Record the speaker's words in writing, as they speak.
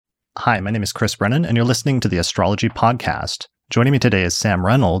Hi, my name is Chris Brennan, and you're listening to the Astrology podcast. Joining me today is Sam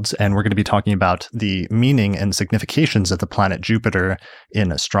Reynolds, and we're going to be talking about the meaning and significations of the planet Jupiter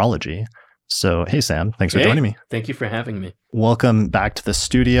in astrology. So, hey, Sam, thanks for joining me. Thank you for having me. Welcome back to the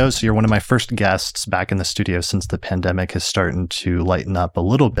studio. So you're one of my first guests back in the studio since the pandemic is starting to lighten up a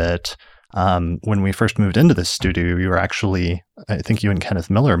little bit. When we first moved into this studio, you were actually, I think you and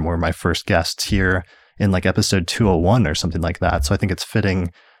Kenneth Miller were my first guests here in like episode 201 or something like that. So I think it's fitting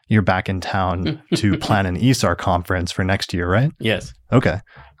you're back in town to plan an ESAR conference for next year, right? Yes. Okay.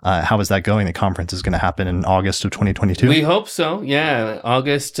 How is that going? The conference is going to happen in August of 2022? We hope so. Yeah.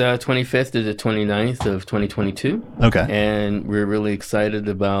 August 25th to the 29th of 2022. Okay. And we're really excited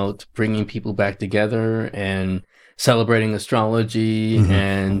about bringing people back together and celebrating astrology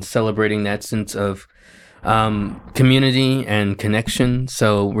and celebrating that sense of community and connection.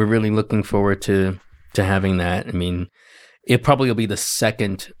 So we're really looking forward to having that. I mean, it probably will be the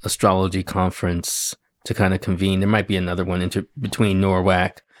second astrology conference to kind of convene. There might be another one between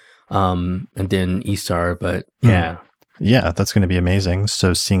NORWAC and then ESAR, but yeah. Yeah, that's going to be amazing.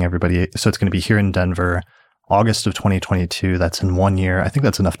 So seeing everybody, so it's going to be here in Denver, August of 2022. That's in 1 year. I think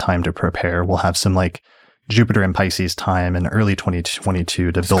that's enough time to prepare. We'll have some like Jupiter and Pisces time in early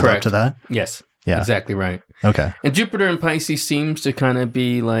 2022 to build up to that. Yes. Yeah. Exactly right. Okay. And Jupiter and Pisces seems to kind of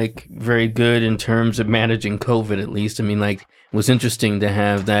be like very good in terms of managing COVID, at least. I mean, like, it was interesting to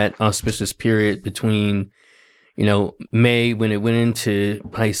have that auspicious period between, May when it went into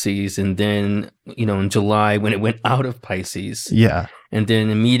Pisces and then, in July when it went out of Pisces. Yeah. And then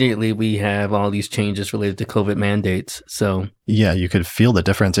immediately we have all these changes related to COVID mandates. So yeah, you could feel the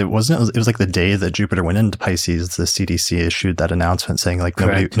difference. It was like the day that Jupiter went into Pisces, the CDC issued that announcement saying like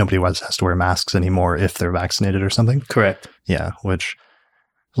nobody has to wear masks anymore if they're vaccinated or something. Correct. Yeah, which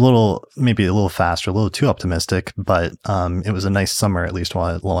maybe a little fast or a little too optimistic, but it was a nice summer at least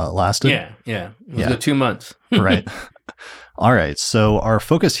while it lasted. Yeah. It was good 2 months. Right. All right. So our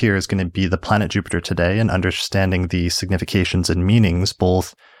focus here is going to be the planet Jupiter today and understanding the significations and meanings,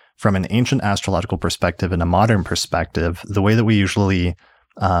 both from an ancient astrological perspective and a modern perspective. The way that we usually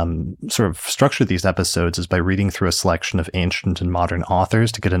sort of structure these episodes is by reading through a selection of ancient and modern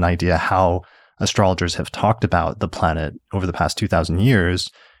authors to get an idea how astrologers have talked about the planet over the past 2,000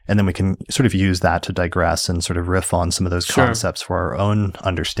 years. And then we can sort of use that to digress and sort of riff on some of those concepts for our own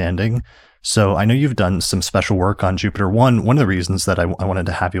understanding. So I know you've done some special work on Jupiter. One of the reasons that I wanted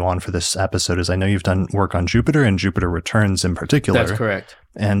to have you on for this episode is I know you've done work on Jupiter and Jupiter returns in particular. That's correct.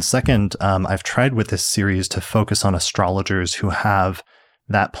 And second, I've tried with this series to focus on astrologers who have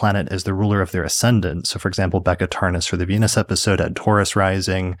that planet as the ruler of their ascendant. So for example, Becca Tarnas for the Venus episode had Taurus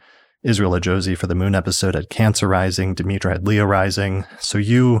rising, Israel Ajosi for the Moon episode had Cancer rising, Demetra had Leo rising. So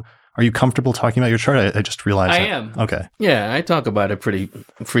are you comfortable talking about your chart? I just realized I am. Okay. Yeah, I talk about it pretty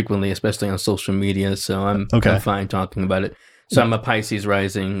frequently, especially on social media. So I'm fine talking about it. So I'm a Pisces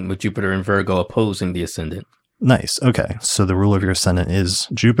rising with Jupiter and Virgo opposing the ascendant. Nice. Okay. So the ruler of your ascendant is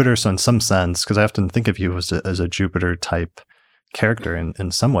Jupiter. So in some sense, because I often think of you as a Jupiter type character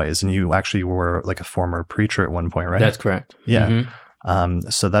in some ways, and you actually were like a former preacher at one point, right? That's correct. Yeah.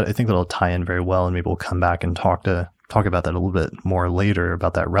 So that I think that'll tie in very well, and maybe we'll come back and talk about that a little bit more later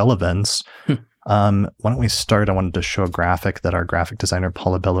about that relevance. Why don't we start? I wanted to show a graphic that our graphic designer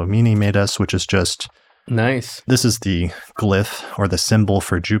Paula Bellomini made us, which is just nice. This is the glyph or the symbol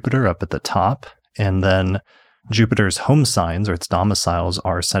for Jupiter up at the top, and then Jupiter's home signs or its domiciles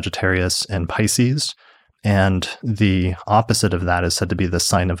are Sagittarius and Pisces. And the opposite of that is said to be the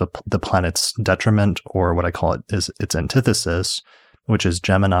sign of the planet's detriment, or what I call it is its antithesis, which is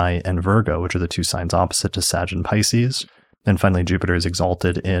Gemini and Virgo, which are the two signs opposite to Sag and Pisces. And finally, Jupiter is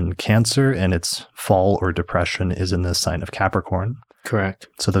exalted in Cancer, and its fall or depression is in the sign of Capricorn. Correct.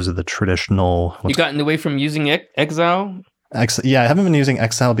 So those are the traditional... You gotten away from using exile? Yeah, I haven't been using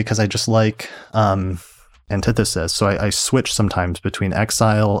exile because I just like antithesis. So I switch sometimes between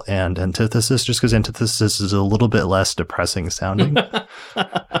exile and antithesis just because antithesis is a little bit less depressing sounding.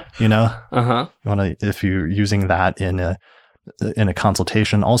 You know? Uh-huh. If you're using that in a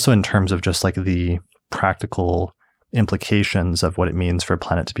consultation, also in terms of just like the practical implications of what it means for a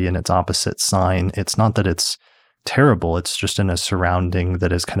planet to be in its opposite sign. It's not that it's terrible, it's just in a surrounding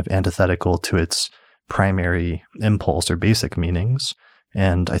that is kind of antithetical to its primary impulse or basic meanings.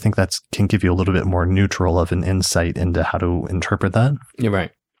 And I think that can give you a little bit more neutral of an insight into how to interpret that. You're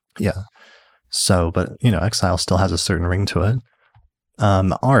right. Yeah. So, but exile still has a certain ring to it.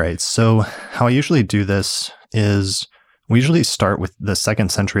 All right. So how I usually do this is we usually start with the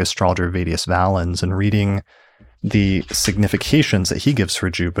 2nd century astrologer Vedius Valens and reading the significations that he gives for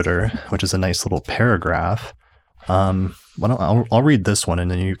Jupiter, which is a nice little paragraph. I'll read this one and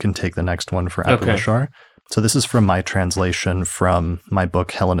then you can take the next one for Abilashar. So this is from my translation from my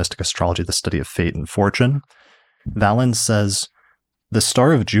book, Hellenistic Astrology, The Study of Fate and Fortune. Valens says, "The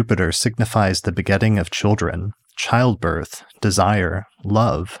star of Jupiter signifies the begetting of children, childbirth, desire,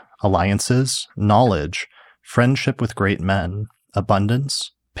 love, alliances, knowledge, friendship with great men,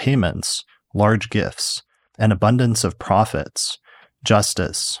 abundance, payments, large gifts, an abundance of profits,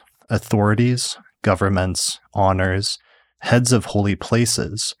 justice, authorities, governments, honors, heads of holy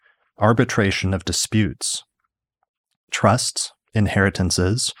places, arbitration of disputes, trusts,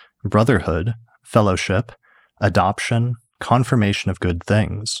 inheritances, brotherhood, fellowship, adoption, confirmation of good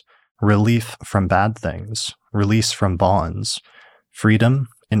things, relief from bad things, release from bonds, freedom,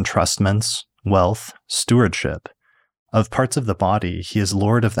 entrustments, wealth, stewardship. Of parts of the body, he is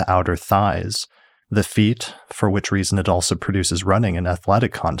lord of the outer thighs, the feet, for which reason it also produces running and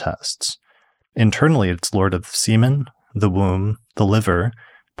athletic contests. Internally, it's lord of semen, the womb, the liver,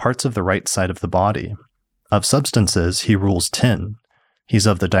 parts of the right side of the body. Of substances, he rules tin. He's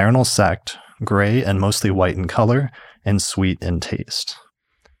of the diurnal sect, gray and mostly white in color, and sweet in taste."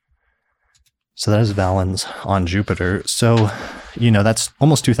 So that is Valens on Jupiter. So, that's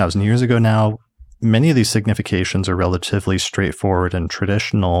almost 2,000 years ago now. Many of these significations are relatively straightforward and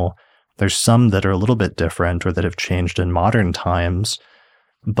traditional. There's some that are a little bit different or that have changed in modern times.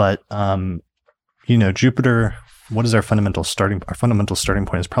 But, Jupiter, what is our fundamental starting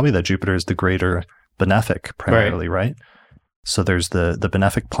point is probably that Jupiter is the greater benefic primarily, right? So there's the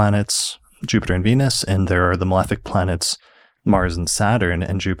benefic planets, Jupiter and Venus, and there are the malefic planets, Mars and Saturn,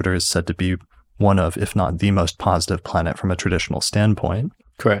 and Jupiter is said to be one of, if not the most positive planet from a traditional standpoint.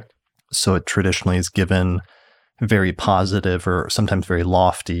 Correct. So it traditionally is given very positive or sometimes very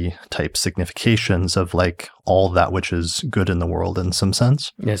lofty type significations of like all that which is good in the world in some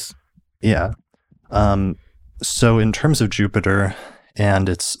sense. Yes. Yeah. So in terms of Jupiter and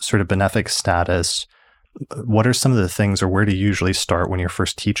its sort of benefic status, what are some of the things, or where do you usually start when you're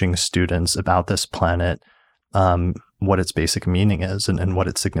first teaching students about this planet, what its basic meaning is and what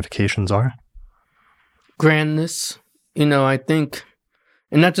its significations are? Grandness, I think,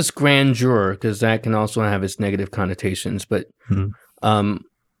 and not just grandeur, because that can also have its negative connotations, but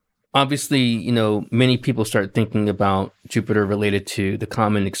obviously, many people start thinking about Jupiter related to the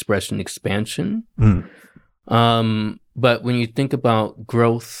common expression expansion. But when you think about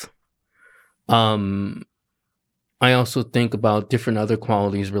growth, I also think about different other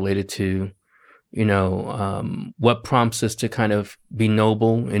qualities related to, what prompts us to kind of be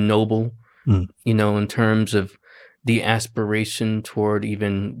noble and noble, in terms of the aspiration toward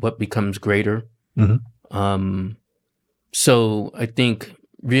even what becomes greater. So I think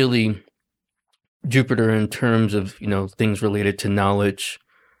really Jupiter in terms of, things related to knowledge,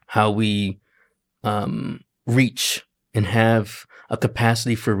 how we reach and have a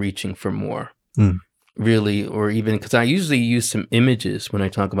capacity for reaching for more, really, or even, because I usually use some images when I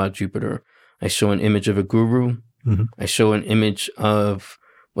talk about Jupiter. I show an image of a guru. I show an image of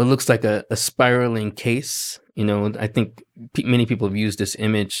what looks like a spiraling case. I think many people have used this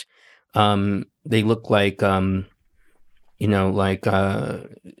image. They look like,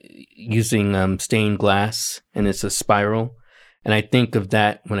 using stained glass, and it's a spiral. And I think of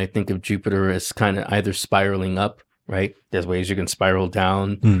that when I think of Jupiter as kind of either spiraling up, right? There's ways you can spiral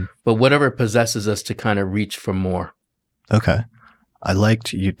down, but whatever possesses us to kind of reach for more. Okay. I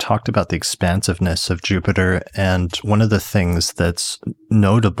liked, you talked about the expansiveness of Jupiter, and one of the things that's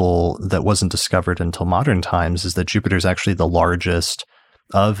notable that wasn't discovered until modern times is that Jupiter is actually the largest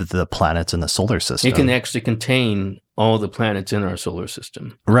of the planets in the solar system. It can actually contain all the planets in our solar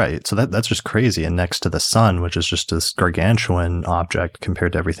system. Right. So that's just crazy. And next to the sun, which is just this gargantuan object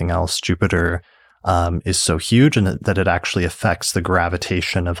compared to everything else, Jupiter is so huge and that it actually affects the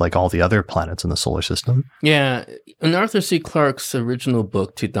gravitation of like all the other planets in the solar system. Yeah. In Arthur C. Clarke's original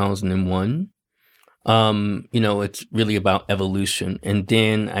book, 2001, it's really about evolution. And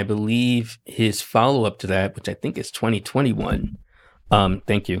then I believe his follow-up to that, which I think is 2021,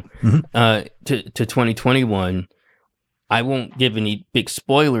 thank you, to 2021, I won't give any big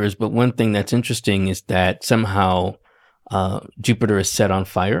spoilers, but one thing that's interesting is that somehow Jupiter is set on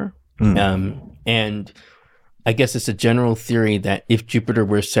fire. And I guess it's a general theory that if Jupiter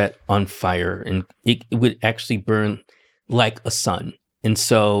were set on fire, and it would actually burn like a sun. And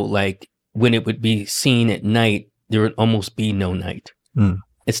so like when it would be seen at night, there would almost be no night.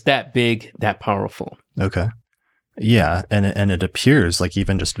 It's that big, that powerful. Okay. Yeah. And it appears like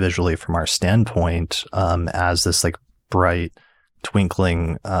even just visually from our standpoint, as this like bright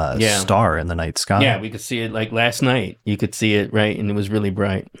twinkling star in the night sky. Yeah, we could see it like last night. You could see it, right? And it was really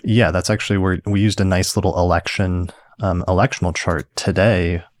bright. Yeah, that's actually where we used a nice little electional chart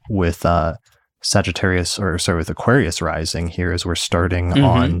today with with Aquarius rising here as we're starting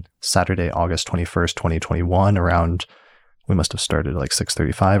on Saturday, August 21st, 2021 around, we must have started like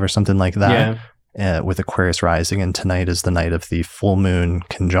 6:35 or something like that. With Aquarius rising, and tonight is the night of the full moon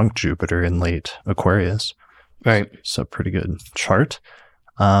conjunct Jupiter in late Aquarius. Right. So pretty good chart.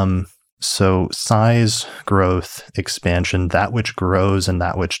 So size, growth, expansion, that which grows and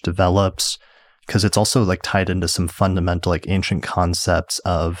that which develops, because it's also like tied into some fundamental like ancient concepts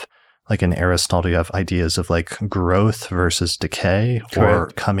of like in Aristotle, you have ideas of like growth versus decay, or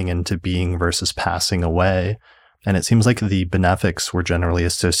coming into being versus passing away. And it seems like the benefics were generally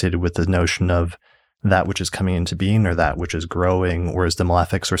associated with the notion of that which is coming into being or that which is growing, whereas the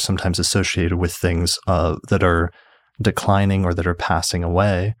malefics are sometimes associated with things that are declining or that are passing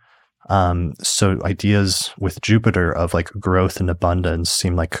away. So ideas with Jupiter of like growth and abundance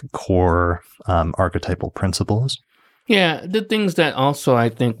seem like core archetypal principles. Yeah, the things that also I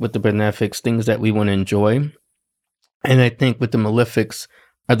think with the benefics, things that we want to enjoy. And I think with the malefics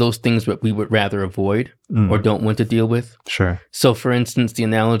are those things that we would rather avoid or don't want to deal with. Sure. So for instance, the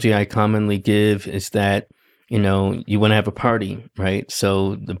analogy I commonly give is that, you know, you want to have a party, right?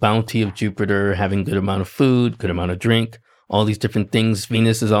 So the bounty of Jupiter, having good amount of food, good amount of drink, all these different things.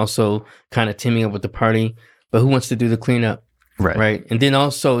 Venus is also kind of teaming up with the party, but who wants to do the cleanup? Right. And then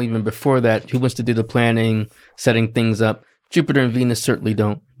also even before that, who wants to do the planning, setting things up? Jupiter and Venus certainly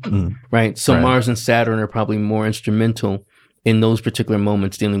don't. Right. So Mars and Saturn are probably more instrumental in those particular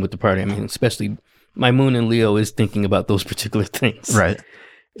moments dealing with the party. I mean, especially my moon in Leo is thinking about those particular things. Right.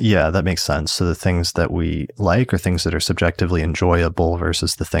 Yeah, that makes sense. So the things that we like are things that are subjectively enjoyable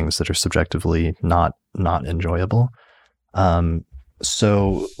versus the things that are subjectively not enjoyable.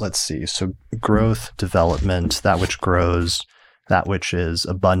 So let's see. So growth, development, that which grows, that which is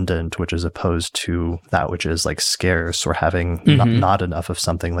abundant, which is opposed to that which is like scarce or having not enough of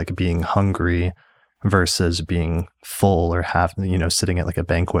something, like being hungry versus being full or sitting at like a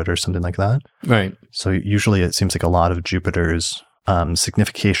banquet or something like that. Right. So usually it seems like a lot of Jupiter's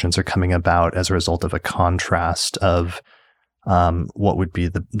significations are coming about as a result of a contrast of what would be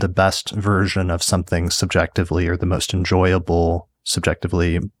the best version of something subjectively or the most enjoyable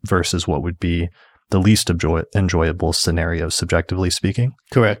subjectively versus what would be the least enjoyable scenario subjectively speaking.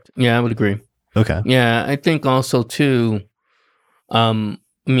 Correct. Yeah, I would agree. Okay. Yeah, I think also too,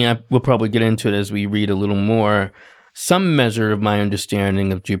 we'll probably get into it as we read a little more. Some measure of my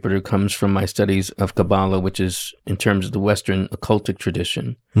understanding of Jupiter comes from my studies of Kabbalah, which is in terms of the Western occultic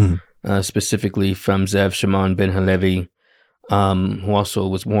tradition, specifically from Zev Shimon ben Halevi, who also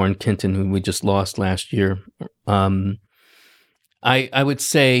was Warren Kenton, who we just lost last year. I would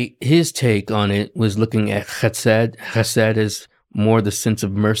say his take on it was looking at Chesed. Chesed is more the sense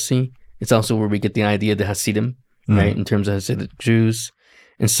of mercy. It's also where we get the idea of the Hasidim, right, in terms of Hasidic Jews.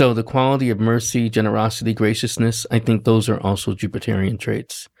 And so the quality of mercy, generosity, graciousness, I think those are also Jupiterian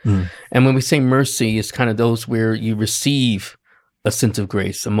traits. And when we say mercy, it's kind of those where you receive a sense of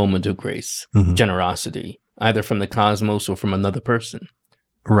grace, a moment of grace, generosity, either from the cosmos or from another person.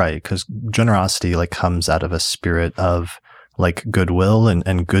 Right, because generosity like comes out of a spirit of like goodwill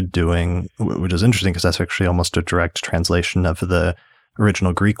and good doing, which is interesting because that's actually almost a direct translation of the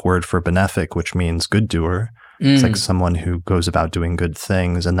original Greek word for benefic, which means good doer. It's like someone who goes about doing good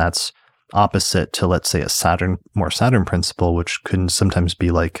things, and that's opposite to, let's say, a more Saturn principle, which can sometimes be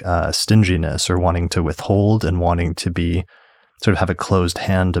like stinginess or wanting to withhold and wanting to be sort of have a closed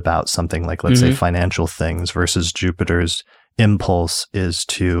hand about something like, let's say, financial things, versus Jupiter's impulse is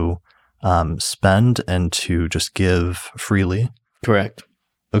to spend and to just give freely. Correct.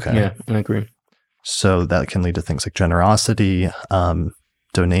 Okay. Yeah, I agree. So that can lead to things like generosity,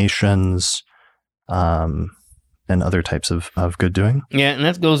 donations, and other types of good doing. Yeah, and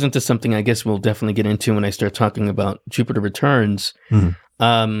that goes into something I guess we'll definitely get into when I start talking about Jupiter returns.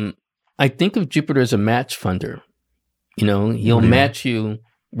 I think of Jupiter as a match funder. You know, he'll match you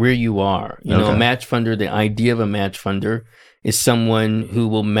where you are. You know, a match funder, the idea of a match funder is someone who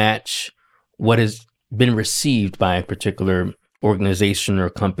will match what has been received by a particular organization or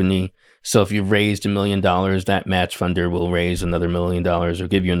company. So if you've raised $1 million, that match funder will raise another $1 million or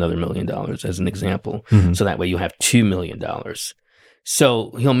give you another $1 million as an example. So that way you have $2 million.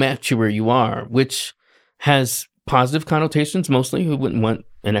 So he'll match you where you are, which has positive connotations mostly. Who wouldn't want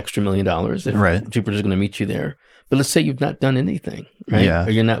an extra $1 million if Jupiter's going to meet you there? But let's say you've not done anything, right? Yeah. Or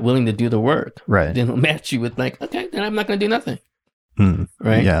you're not willing to do the work. Right. Then he'll match you with like, okay, then I'm not going to do nothing.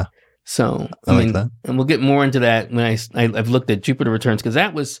 Right? Yeah. So, I like that. And we'll get more into that when I've looked at Jupiter returns, because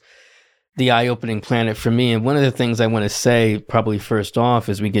that was the eye-opening planet for me. And one of the things I want to say probably first off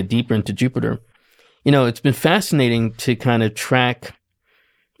as we get deeper into Jupiter, it's been fascinating to kind of track,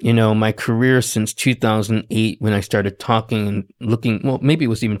 my career since 2008 when I started talking and looking, well, maybe it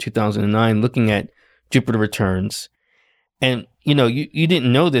was even 2009, looking at Jupiter returns. And, you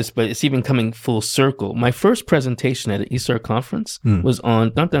didn't know this, but it's even coming full circle. My first presentation at an ESAR conference was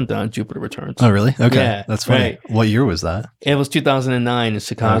on Jupiter returns. Oh, really? Okay. Yeah, That's funny. right. What year was that? It was 2009 in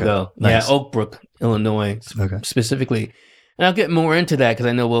Chicago. Okay. Nice. Yeah, Oak Brook, Illinois, specifically. And I'll get more into that because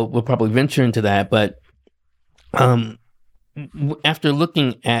I know we'll probably venture into that. But after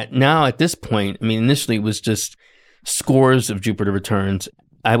looking at now at this point, initially it was just scores of Jupiter returns.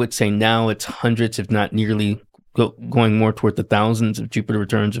 I would say now it's hundreds, if not nearly going more toward the thousands of Jupiter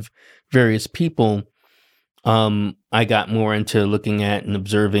returns of various people. I got more into looking at and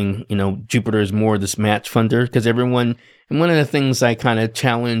observing, Jupiter is more this match funder because everyone, and one of the things I kind of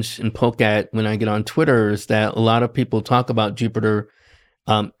challenge and poke at when I get on Twitter is that a lot of people talk about Jupiter,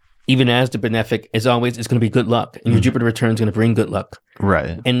 even as the benefic, as always, it's going to be good luck. And your Jupiter return is going to bring good luck.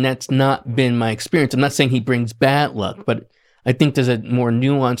 Right. And that's not been my experience. I'm not saying he brings bad luck, but I think there's a more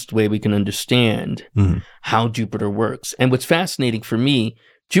nuanced way we can understand how Jupiter works. And what's fascinating for me,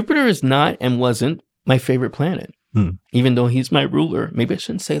 Jupiter is not and wasn't my favorite planet, even though he's my ruler. Maybe I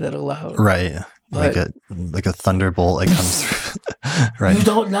shouldn't say that aloud. Right. Like a thunderbolt that comes through. Right. You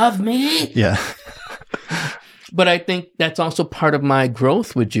don't love me? Yeah. But I think that's also part of my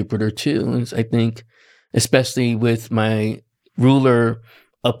growth with Jupiter too. Is I think, especially with my ruler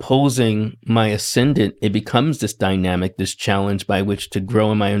opposing my ascendant, it becomes this dynamic, this challenge by which to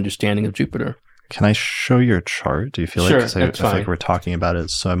grow in my understanding of Jupiter. Can I show your chart? Do you feel sure, like? That's fine. I feel like we're talking about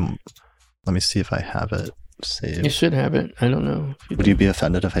it. So let me see if I have it saved. You should have it. I don't know. Would you be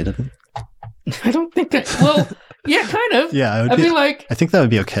offended if I didn't? I don't think well, yeah, kind of. Yeah, I'd be like, I think that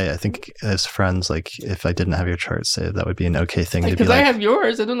would be okay. I think as friends, like if I didn't have your chart saved, that would be an okay thing. Because I have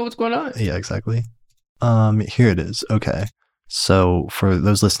yours. I don't know what's going on. Yeah, exactly. Here it is. Okay. So for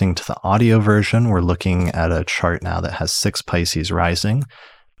those listening to the audio version, we're looking at a chart now that has 6 Pisces rising,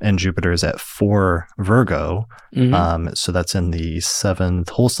 and Jupiter is at 4 Virgo. So that's in the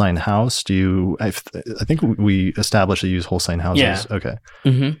 7th whole sign house. I think we established to use whole sign houses. Yeah. Okay.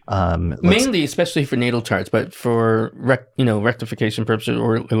 Mainly, especially for natal charts, but for rectification purposes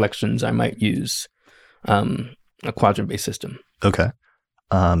or elections, I might use a quadrant-based system. Okay.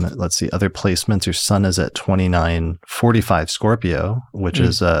 Let's see, other placements. Your sun is at 2945 Scorpio, which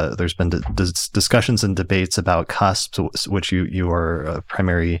is, there's been discussions and debates about cusps, which you are a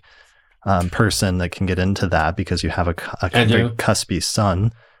primary person that can get into that because you have a very cuspy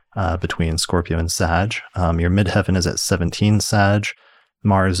sun between Scorpio and Sag. Your midheaven is at 17 Sag,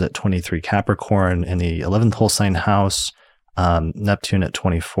 Mars at 23 Capricorn in the 11th whole sign house, Neptune at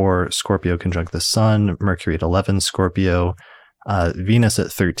 24 Scorpio conjunct the sun, Mercury at 11 Scorpio, Venus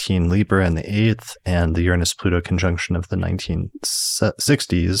at 13 Libra in the 8th, and the Uranus-Pluto conjunction of the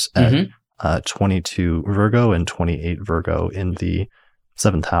 1960s at 22 Virgo and 28 Virgo in the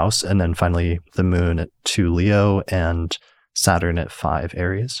 7th house. And then finally the moon at 2 Leo and Saturn at 5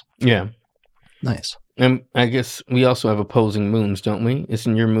 Aries. Yeah. Nice. And I guess we also have opposing moons, don't we?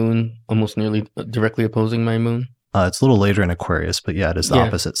 Isn't your moon almost nearly directly opposing my moon? It's a little later in Aquarius, but yeah, it is the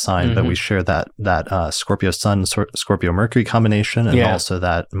opposite sign. But we share that Scorpio Sun, Scorpio Mercury combination, and also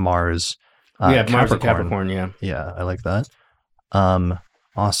that Mars. Mars and Capricorn. Yeah, I like that.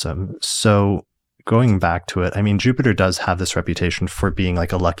 Awesome. So going back to it, Jupiter does have this reputation for being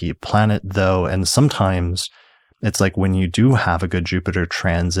like a lucky planet, though, and sometimes it's like when you do have a good Jupiter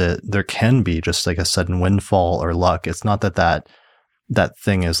transit, there can be just like a sudden windfall or luck. It's not that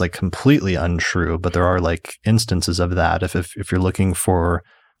thing is like completely untrue, but there are like instances of that. If you're looking for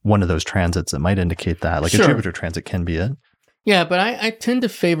one of those transits that might indicate that, like a Jupiter transit can be it. Yeah, but I tend to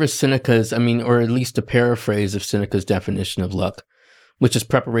favor Seneca's, or at least a paraphrase of Seneca's definition of luck, which is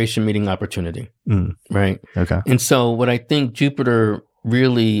preparation meeting opportunity, right? Okay. And so what I think Jupiter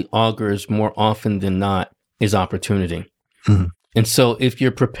really augurs more often than not is opportunity. And so if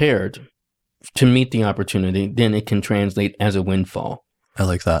you're prepared to meet the opportunity, then it can translate as a windfall. I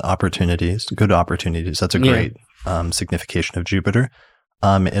like that. Opportunities, good opportunities. That's a great signification of Jupiter.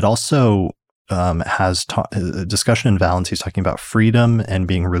 It also has a discussion in Valence. He's talking about freedom and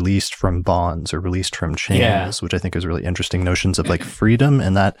being released from bonds or released from chains, which I think is really interesting notions of like freedom.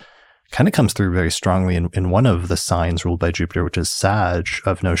 And that kind of comes through very strongly in one of the signs ruled by Jupiter, which is Sag,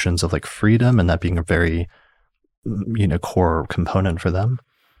 of notions of like freedom and that being a very, core component for them.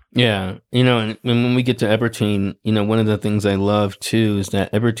 Yeah. And when we get to Ebertine, one of the things I love too is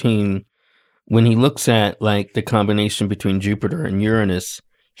that Ebertine, when he looks at like the combination between Jupiter and Uranus,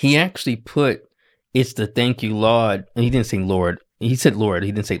 he actually put it's the thank you Lord. And he didn't say Lord. He said Lord.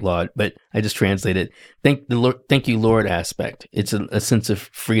 He didn't say Lord, but I just translated thank you Lord aspect. It's a sense of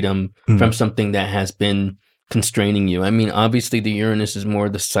freedom from something that has been constraining you. I mean, obviously the Uranus is more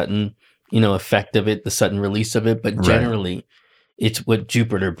the sudden, effect of it, the sudden release of it, but generally it's what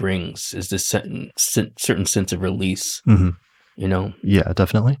Jupiter brings is this certain sense of release, Yeah,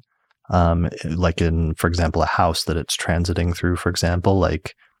 definitely. Like in, for example, a house that it's transiting through, for example,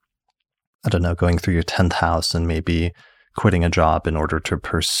 like, I don't know, going through your 10th house and maybe quitting a job in order to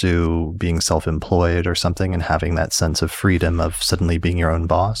pursue being self-employed or something and having that sense of freedom of suddenly being your own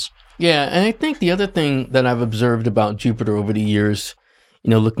boss. Yeah, and I think the other thing that I've observed about Jupiter over the years,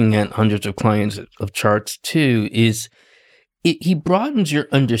 looking at hundreds of clients of charts too, is he broadens your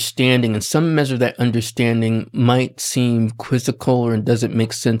understanding, and some measure that understanding might seem quizzical or doesn't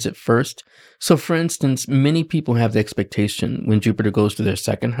make sense at first. So, for instance, many people have the expectation when Jupiter goes to their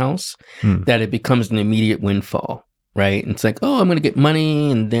second house that it becomes an immediate windfall, right? And it's like, oh, I'm going to get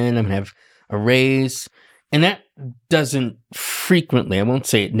money, and then I'm going to have a raise. And that doesn't frequently, I won't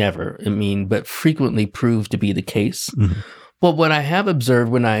say it never, but frequently prove to be the case. But what I have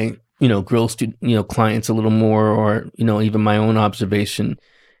observed when I grill clients a little more, or even my own observation,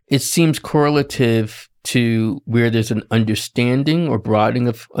 it seems correlative to where there's an understanding or broadening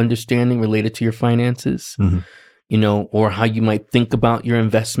of understanding related to your finances, or how you might think about your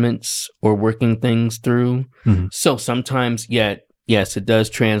investments or working things through. So sometimes, yes, it does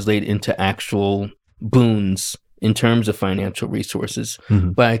translate into actual boons in terms of financial resources.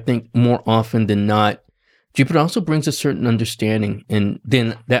 But I think more often than not, Jupiter also brings a certain understanding, and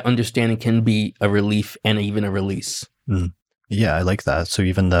then that understanding can be a relief and even a release. Yeah, I like that. So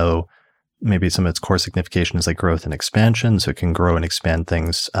even though maybe some of its core signification is like growth and expansion, so it can grow and expand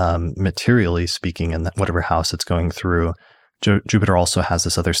things materially speaking in whatever house it's going through, Jupiter also has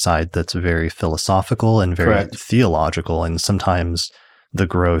this other side that's very philosophical and very theological, and sometimes the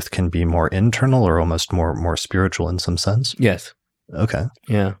growth can be more internal or almost more spiritual in some sense. Yes. Okay.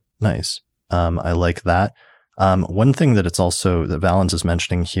 Yeah. Nice. I like that. One thing that that Valens is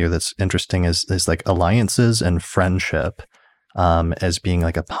mentioning here that's interesting is like alliances and friendship as being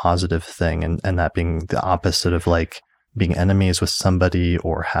like a positive thing, and that being the opposite of like being enemies with somebody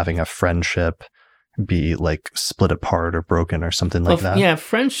or having a friendship be like split apart or broken or something like that. Yeah,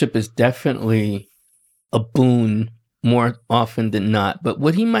 friendship is definitely a boon more often than not. But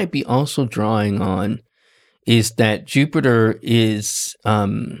what he might be also drawing on is that Jupiter is...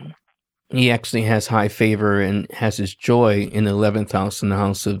 he actually has high favor and has his joy in the 11th house, in the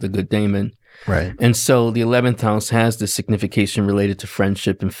house of the good daemon. Right. And so the 11th house has the signification related to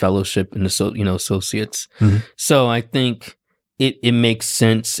friendship and fellowship and, associates. So I think it makes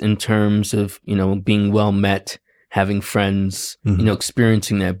sense in terms of, being well met, having friends,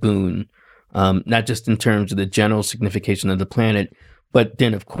 experiencing that boon, not just in terms of the general signification of the planet, but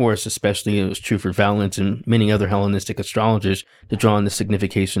then, of course, especially it was true for Valens and many other Hellenistic astrologers to draw on the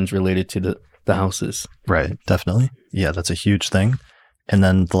significations related to the houses. Right, definitely. Yeah, that's a huge thing. And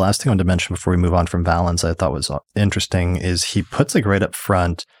then the last thing I wanted to mention before we move on from Valens I thought was interesting is he puts like right up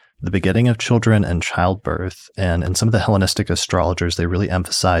front the begetting of children and childbirth. And some of the Hellenistic astrologers, they really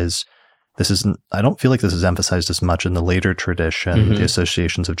emphasize I don't feel like this is emphasized as much in the later tradition, the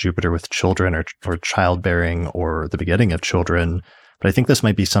associations of Jupiter with children or childbearing or the begetting of children. But I think this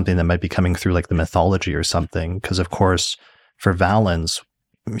might be something that might be coming through like the mythology or something. Because of course, for Valens,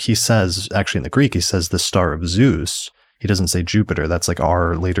 he says, actually in the Greek, he says the star of Zeus. He doesn't say Jupiter. That's like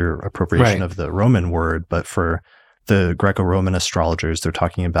our later appropriation of the Roman word. But for the Greco-Roman astrologers, they're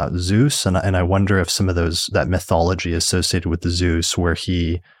talking about Zeus. And I wonder if some of that mythology associated with the Zeus, where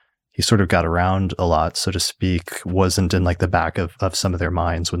he sort of got around a lot, so to speak, wasn't in like the back of some of their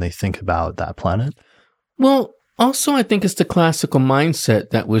minds when they think about that planet. Well, also, I think it's the classical mindset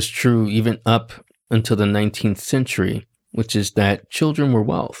that was true even up until the 19th century, which is that children were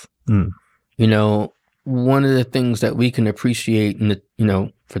wealth. One of the things that we can appreciate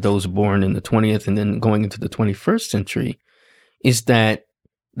for those born in the 20th and then going into the 21st century is that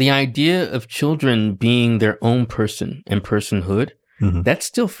the idea of children being their own person and personhood, that's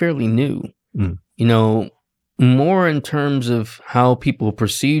still fairly new. More in terms of how people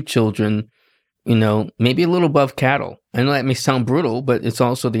perceive children, maybe a little above cattle. I know that may sound brutal, but it's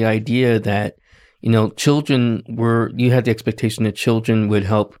also the idea that, you had the expectation that children would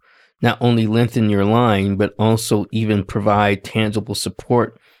help not only lengthen your line, but also even provide tangible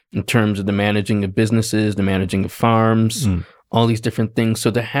support in terms of the managing of businesses, the managing of farms, all these different things.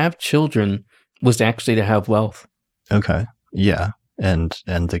 So to have children was actually to have wealth. Okay. Yeah. And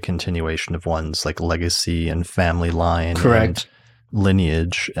the continuation of one's like legacy and family line. Correct. And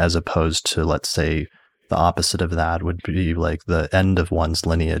lineage, as opposed to, let's say, the opposite of that would be like the end of one's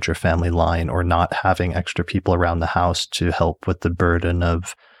lineage or family line, or not having extra people around the house to help with the burden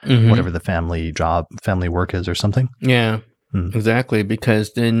of whatever the family work is or something. Yeah, exactly.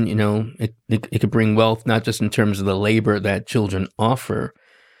 Because then, it could bring wealth, not just in terms of the labor that children offer,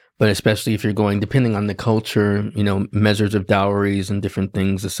 but especially if you're going, depending on the culture, measures of dowries and different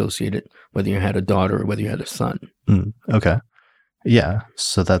things associated, whether you had a daughter or whether you had a son. Okay. Yeah.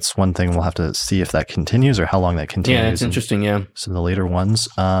 So that's one thing we'll have to see if that continues or how long that continues. Yeah, it's interesting. Yeah. Some of the later ones.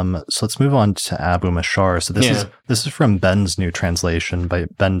 So let's move on to Abu Mashar. So this is from Ben's new translation by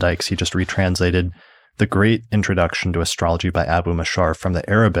Ben Dykes. He just retranslated The Great Introduction to Astrology by Abu Mashar from the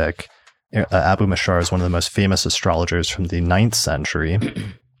Arabic. Abu Mashar is one of the most famous astrologers from the 9th century.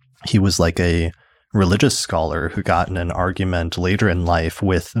 He was like a religious scholar who got in an argument later in life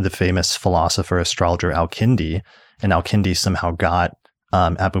with the famous philosopher astrologer Al-Kindi. And Al-Kindi somehow got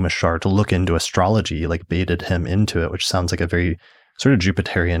Abu Mashar to look into astrology, like baited him into it, which sounds like a very sort of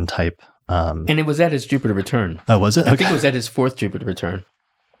Jupiterian type. And it was at his Jupiter return. Oh, was it? I think it was at his 4th Jupiter return.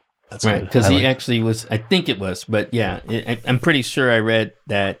 That's right. Because he actually was, I think it was, but yeah, I'm pretty sure I read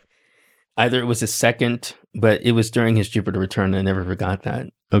that either it was his 2nd, but it was during his Jupiter return. I never forgot that.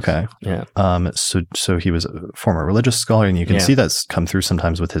 Okay. Yeah. So he was a former religious scholar, and you can see that's come through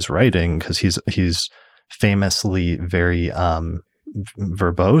sometimes with his writing, because he's famously very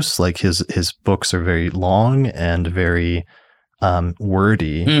verbose. Like his books are very long and very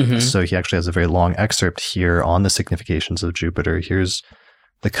wordy. So he actually has a very long excerpt here on the significations of Jupiter. Here's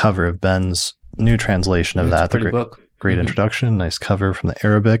the cover of Ben's new translation of that. The great introduction. Nice cover from the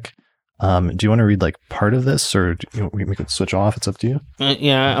Arabic. Do you want to read like part of this, or we could switch off? It's up to you.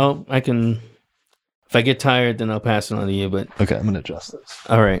 I can. If I get tired, then I'll pass it on to you. But okay, I'm going to adjust this.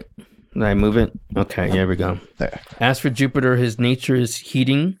 All right. Did I move it? Okay, here we go. There. As for Jupiter, his nature is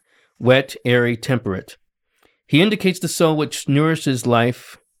heating, wet, airy, temperate. He indicates the soul which nourishes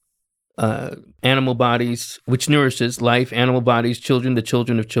life, animal bodies, children, the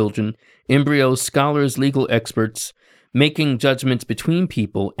children of children, embryos, scholars, legal experts, making judgments between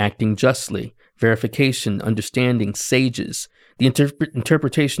people, acting justly, verification, understanding, sages, the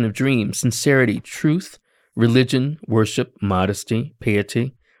interpretation of dreams, sincerity, truth, religion, worship, modesty,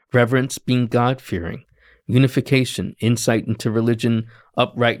 piety, reverence, being God-fearing, unification, insight into religion,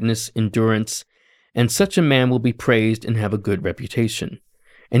 uprightness, endurance, and such a man will be praised and have a good reputation.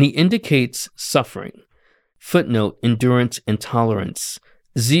 And he indicates suffering, footnote, endurance and tolerance,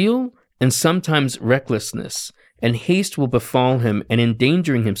 zeal and sometimes recklessness, and haste will befall him and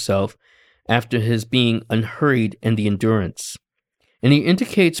endangering himself after his being unhurried and the endurance. And he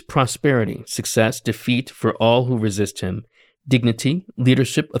indicates prosperity, success, defeat for all who resist him, dignity,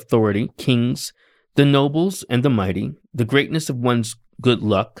 leadership, authority, kings, the nobles and the mighty, the greatness of one's good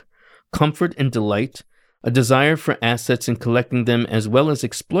luck, comfort and delight, a desire for assets and collecting them as well as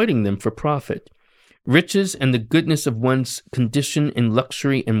exploiting them for profit, riches and the goodness of one's condition in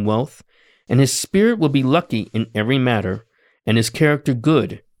luxury and wealth, and his spirit will be lucky in every matter, and his character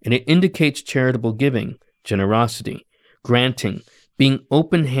good, and it indicates charitable giving, generosity, granting, being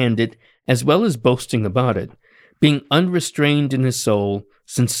open-handed as well as boasting about it, being unrestrained in his soul,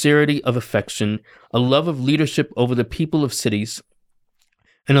 sincerity of affection, a love of leadership over the people of cities,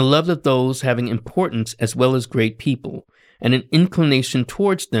 and a love of those having importance as well as great people, and an inclination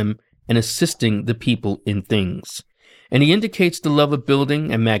towards them and assisting the people in things. And he indicates the love of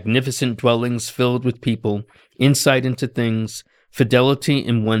building and magnificent dwellings filled with people, insight into things, fidelity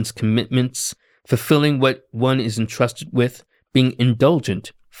in one's commitments, fulfilling what one is entrusted with, being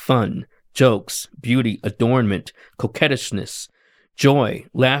indulgent, fun, jokes, beauty, adornment, coquettishness, joy,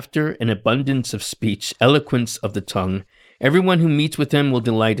 laughter, and abundance of speech, eloquence of the tongue. Everyone who meets with him will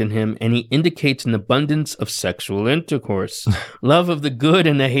delight in him, and he indicates an abundance of sexual intercourse, love of the good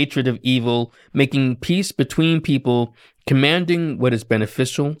and the hatred of evil, making peace between people, commanding what is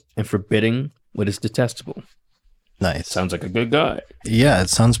beneficial and forbidding what is detestable. Nice. Sounds like a good guy. Yeah, it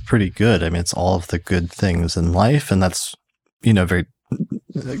sounds pretty good. I mean, it's all of the good things in life, and that's, very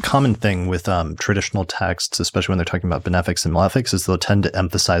common thing with traditional texts, especially when they're talking about benefics and malefics, is they'll tend to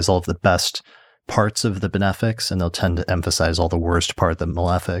emphasize all of the best parts of the benefics, and they'll tend to emphasize all the worst part of the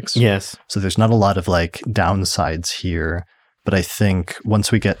malefics. Yes. So there's not a lot of like downsides here, but I think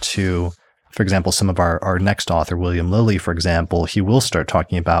once we get to, for example, some of our next author, William Lilly, for example, he will start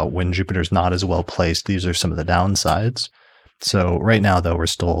talking about when Jupiter's not as well placed, these are some of the downsides. So right now, though, we're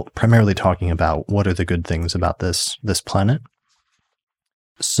still primarily talking about what are the good things about this planet.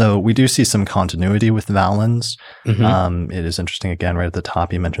 So we do see some continuity with Valens. Mm-hmm. It is interesting, again, right at the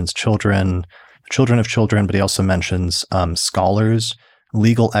top, he mentions children of children, but he also mentions scholars,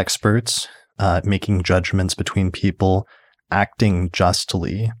 legal experts, making judgments between people, acting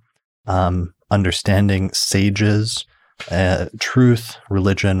justly, understanding sages, truth,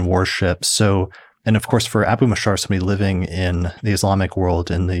 religion, worship. So, and of course, for Abu Mashar, somebody living in the Islamic world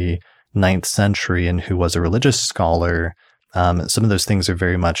in the 9th century and who was a religious scholar, some of those things are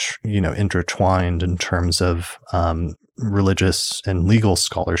very much, intertwined in terms of religious and legal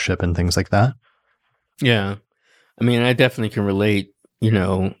scholarship and things like that. Yeah. I mean, I definitely can relate,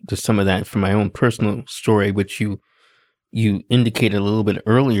 to some of that from my own personal story, which you indicated a little bit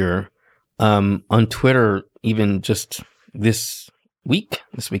earlier. On Twitter, even just this week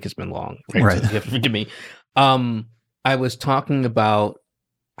has been long, right? So you have to forgive me. I was talking about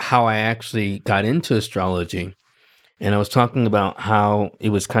how I actually got into astrology. And I was talking about how it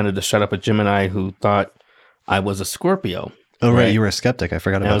was kind of to shut up a Gemini who thought I was a Scorpio. Oh, right. You were a skeptic. I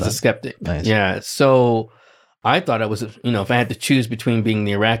forgot about that. I was a skeptic. Nice. Yeah. So I thought I was, if I had to choose between being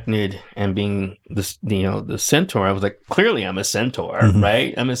the arachnid and being the centaur, I was like, clearly I'm a centaur,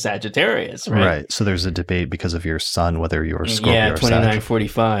 right? I'm a Sagittarius, right? Right. So there's a debate because of your sun, whether you're a Scorpio or Sag.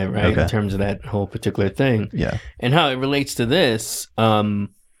 2945, right? Okay. In terms of that whole particular thing. Yeah. And how it relates to this,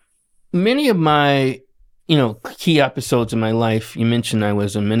 many of my key episodes in my life, you mentioned I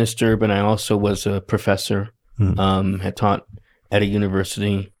was a minister, but I also was a professor, had taught at a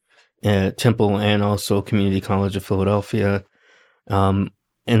university, Temple, and also Community College of Philadelphia. And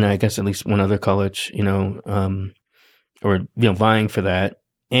I guess at least one other college, vying for that.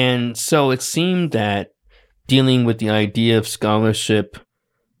 And so it seemed that dealing with the idea of scholarship,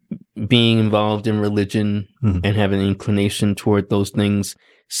 being involved in religion and having an inclination toward those things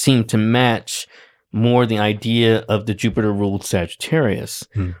seemed to match more the idea of the Jupiter-ruled Sagittarius.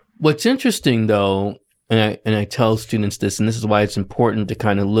 What's interesting, though, and I tell students this, and this is why it's important to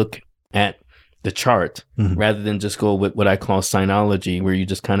kind of look at the chart rather than just go with what I call signology, where you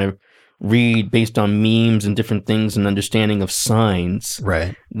just kind of read based on memes and different things and understanding of signs.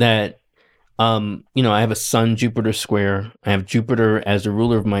 Right. That, I have a Sun-Jupiter square. I have Jupiter as the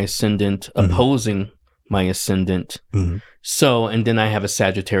ruler of my ascendant opposing my ascendant. So, and then I have a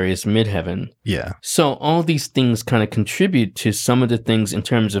Sagittarius midheaven. Yeah. So all these things kind of contribute to some of the things in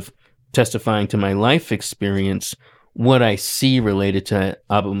terms of testifying to my life experience, what I see related to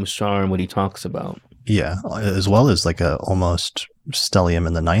Abu Mashar and what he talks about. Yeah. As well as like a almost stellium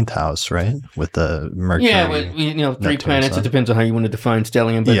in the 9th house, right? With the Mercury. Yeah, well, 3 planets. It depends on how you want to define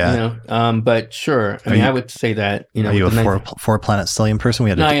stellium, but but sure. I would say that, Are you a four planet stellium person?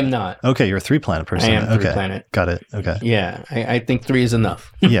 No, I am not. Okay, you're a 3 planet person. I am 3 planet. Got it. Okay. Yeah, I think 3 is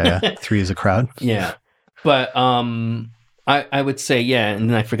enough. Yeah. 3 is a crowd. Yeah. But I would say, and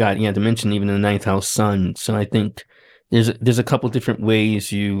then I forgot, to mention even the 9th house sun. So I think there's a couple different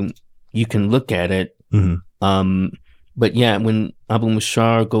ways you can look at it. But when Abu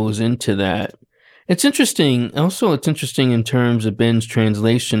Mashar goes into that, it's interesting. Also, it's interesting in terms of Ben's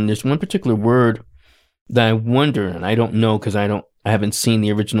translation. There's one particular word that I wonder, and I don't know because I haven't seen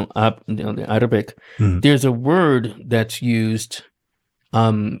the original, the Arabic. There's a word that's used,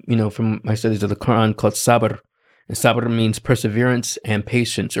 from my studies of the Quran called sabr. And sabr means perseverance and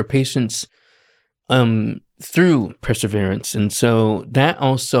patience, or patience through perseverance. And so that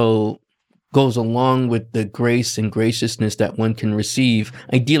also goes along with the grace and graciousness that one can receive.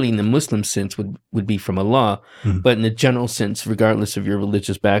 Ideally, in the Muslim sense, would be from Allah. But in the general sense, regardless of your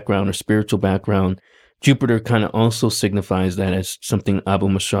religious background or spiritual background, Jupiter kind of also signifies that as something Abu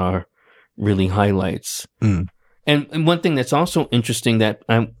Mashar really highlights. And one thing that's also interesting that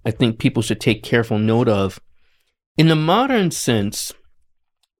I think people should take careful note of, in the modern sense,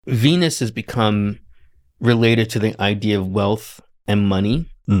 Venus has become related to the idea of wealth and money.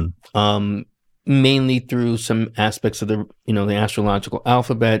 Mainly through some aspects of the astrological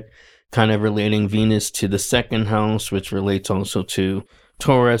alphabet, kind of relating Venus to the 2nd house, which relates also to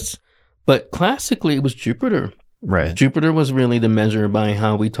Taurus. But classically, it was Jupiter. Right. Jupiter was really the measure by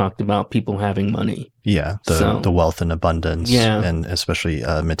how we talked about people having money. Yeah, the wealth and abundance, and especially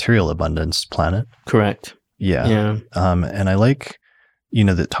material abundance planet. Correct. Yeah. And I like,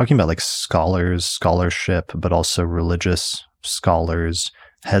 that talking about like scholarship, but also religious scholars,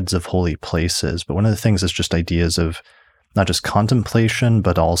 heads of holy places. But one of the things is just ideas of not just contemplation,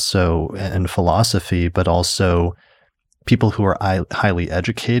 but also in philosophy, but also people who are highly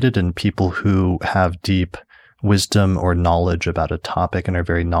educated and people who have deep wisdom or knowledge about a topic and are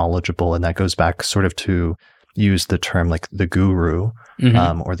very knowledgeable. And that goes back sort of to use the term like the guru,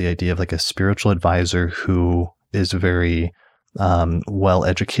 or the idea of like a spiritual advisor who is very well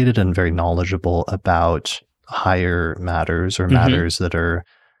educated and very knowledgeable about higher matters or matters that are,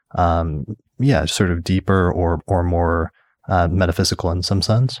 sort of deeper or more metaphysical in some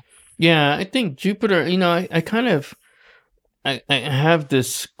sense. Yeah, I think Jupiter, I have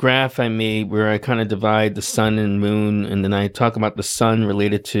this graph I made where I kind of divide the sun and moon, and then I talk about the sun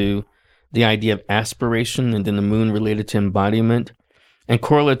related to the idea of aspiration, and then the moon related to embodiment. And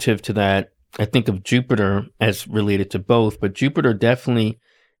correlative to that, I think of Jupiter as related to both, but Jupiter definitely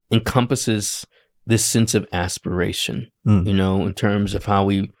encompasses this sense of aspiration, in terms of how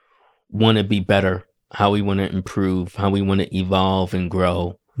we want to be better, how we want to improve, how we want to evolve and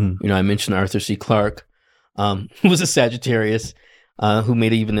grow. I mentioned Arthur C. Clarke, who was a Sagittarius, who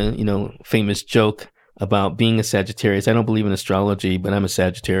made even a famous joke about being a Sagittarius. I don't believe in astrology, but I'm a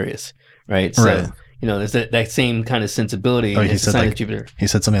Sagittarius, right? So, there's that same kind of sensibility. Oh, he said Jupiter. He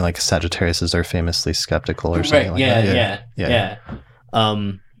said something like Sagittariuses are famously skeptical or something like that.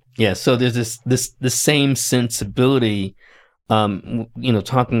 Yeah. So there's this same sensibility.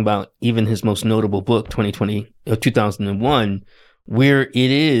 Talking about even his most notable book, 2001. Where it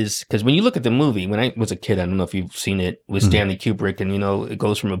is, because when you look at the movie, when I was a kid, I don't know if you've seen it, with Stanley Kubrick, and it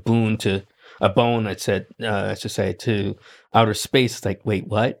goes from a bone to outer space. It's like, wait,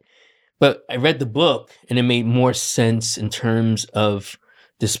 what? But I read the book, and it made more sense in terms of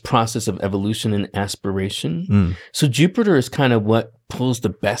this process of evolution and aspiration. So Jupiter is kind of what pulls the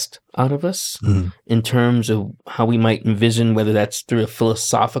best out of us in terms of how we might envision, whether that's through a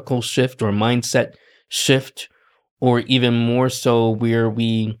philosophical shift or a mindset shift, or even more so where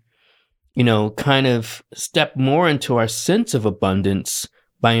we, kind of step more into our sense of abundance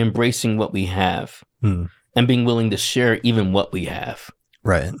by embracing what we have and being willing to share even what we have.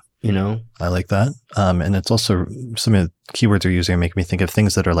 Right. I like that. And it's also some of the keywords you're using make me think of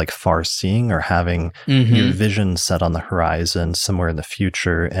things that are like far seeing or having your vision set on the horizon somewhere in the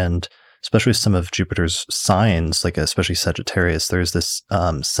future. And especially some of Jupiter's signs, like especially Sagittarius, there's this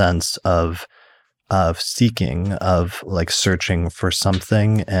sense of seeking, of like searching for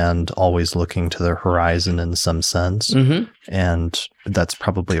something and always looking to the horizon in some sense. And that's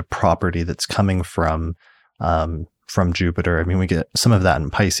probably a property that's coming from Jupiter. I mean, we get some of that in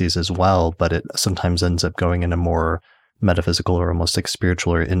Pisces as well, but it sometimes ends up going in a more metaphysical or almost like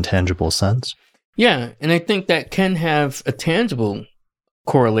spiritual or intangible sense. Yeah. And I think that can have a tangible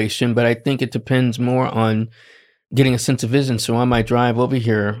correlation, but I think it depends more on getting a sense of vision. So on my drive over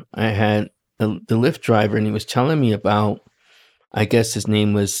here, I had the Lyft driver, and he was telling me about, I guess his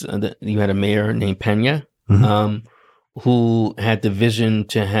name was, you had a mayor named Pena, who had the vision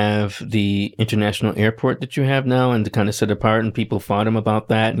to have the international airport that you have now and to kind of set apart, and people fought him about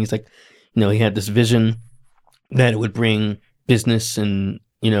that. And he's like, he had this vision that it would bring business and,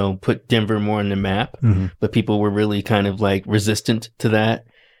 put Denver more on the map, but people were really kind of like resistant to that.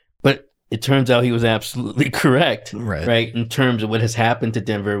 But it turns out he was absolutely correct, right? In terms of what has happened to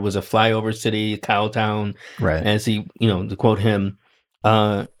Denver. It was a flyover city, a cow town, as he, to quote him.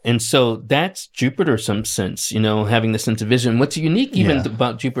 And so that's Jupiter, some sense, having the sense of vision. What's unique even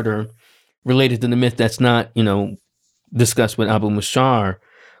about Jupiter related to the myth that's not, discussed with Abu Mashar,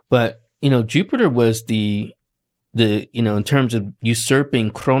 but, Jupiter was the in terms of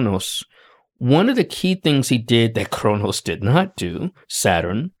usurping Kronos, one of the key things he did that Kronos did not do,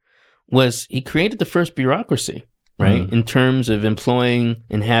 Saturn, was he created the first bureaucracy, right? In terms of employing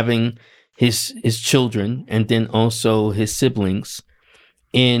and having his children and then also his siblings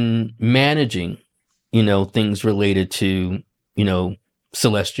in managing, things related to,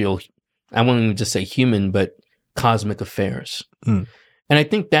 celestial, I won't even just say human, but cosmic affairs. And I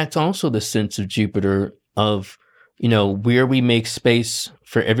think that's also the sense of Jupiter of, where we make space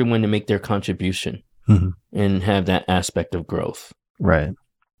for everyone to make their contribution and have that aspect of growth. Right.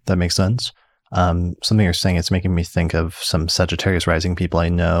 That makes sense. Something you're saying, it's making me think of some Sagittarius rising people I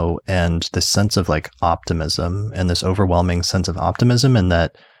know, and this sense of like optimism and this overwhelming sense of optimism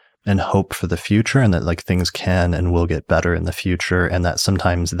and hope for the future, and that like things can and will get better in the future. And that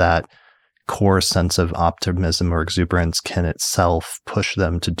sometimes that core sense of optimism or exuberance can itself push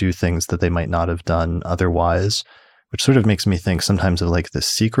them to do things that they might not have done otherwise, which sort of makes me think sometimes of like The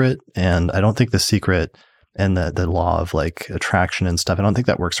Secret. And I don't think The Secret and the law of like attraction and stuff, I don't think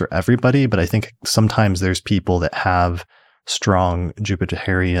that works for everybody, but I think sometimes there's people that have strong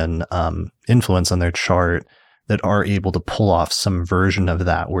Jupiterian influence on their chart that are able to pull off some version of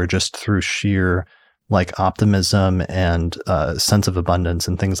that, where just through sheer like optimism and sense of abundance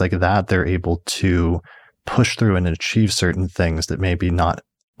and things like that, they're able to push through and achieve certain things that maybe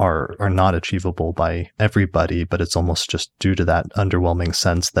are not achievable by everybody, but it's almost just due to that underwhelming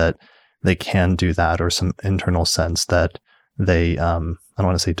sense that they can do that, or some internal sense that they, I don't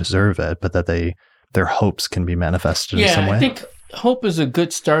want to say deserve it, but that their hopes can be manifested in some way? I think hope is a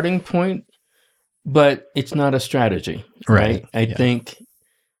good starting point, but it's not a strategy, right? I think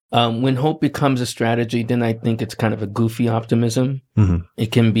when hope becomes a strategy, then I think it's kind of a goofy optimism.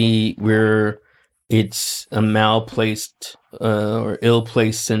 It can be where it's a malplaced or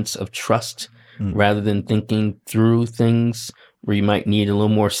ill-placed sense of trust rather than thinking through things, where you might need a little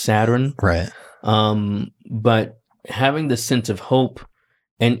more Saturn. Right. But having the sense of hope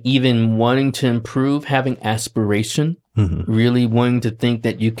and even wanting to improve, having aspiration, really wanting to think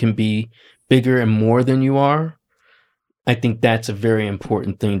that you can be bigger and more than you are, I think that's a very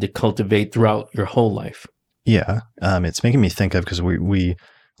important thing to cultivate throughout your whole life. Yeah. It's making me think of, because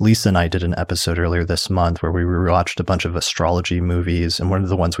Lisa and I did an episode earlier this month where we rewatched a bunch of astrology movies, and one of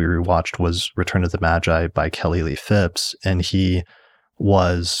the ones we rewatched was Return of the Magi by Kelly Lee Phipps, and he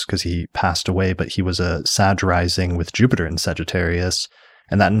was, because he passed away, but he was a Sag rising with Jupiter in Sagittarius,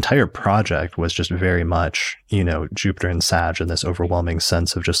 and that entire project was just very much, Jupiter in Sag, and this overwhelming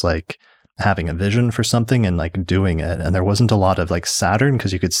sense of just like having a vision for something and like doing it. And there wasn't a lot of like Saturn,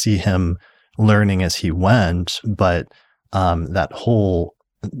 because you could see him learning as he went, but that whole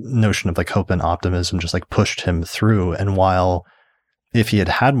notion of like hope and optimism just like pushed him through. And while if he had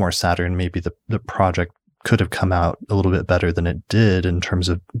had more Saturn, maybe the project could have come out a little bit better than it did in terms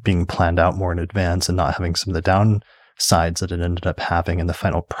of being planned out more in advance and not having some of the downsides that it ended up having in the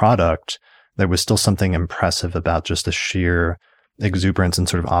final product, there was still something impressive about just the sheer exuberance and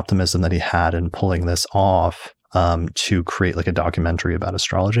sort of optimism that he had in pulling this off to create like a documentary about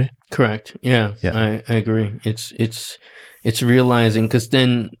astrology. Correct. Yeah. I agree. It's realizing, because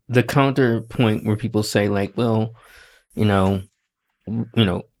then the counterpoint where people say like, well, where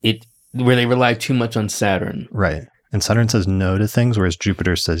they rely too much on Saturn. Right. And Saturn says no to things, whereas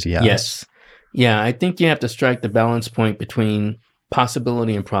Jupiter says yes. Yes. Yeah. I think you have to strike the balance point between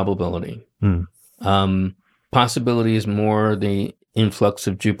possibility and probability. Possibility is more the influx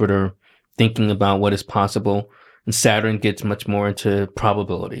of Jupiter thinking about what is possible, and Saturn gets much more into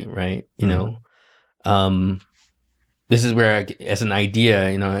probability, right? This is where, as an idea,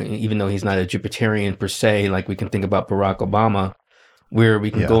 even though he's not a Jupiterian per se, like we can think about Barack Obama, where we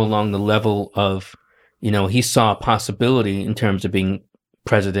can go along the level of, he saw a possibility in terms of being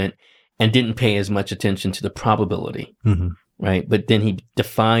president and didn't pay as much attention to the probability, right? But then he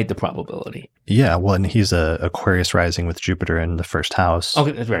defied the probability. Yeah, well, and he's a Aquarius rising with Jupiter in the first house.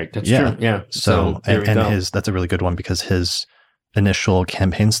 Okay, that's right. That's true. Yeah. So that's a really good one, because his initial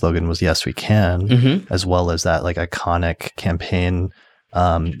campaign slogan was "Yes, we can," as well as that like iconic campaign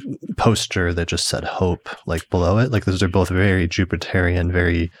poster that just said "Hope" like below it. Like those are both very Jupiterian,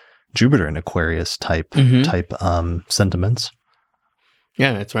 very Jupiter and Aquarius type sentiments.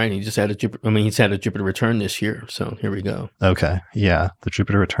 Yeah, that's right. He just had he's had a Jupiter return this year. So here we go. Okay. Yeah. The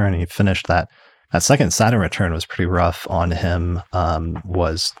Jupiter return, he finished that. That second Saturn return was pretty rough on him,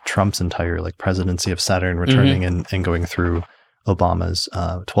 was Trump's entire like presidency of Saturn returning and going through Obama's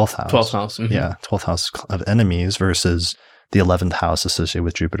 12th house. 12th house. Yeah. 12th house of enemies versus the 11th house associated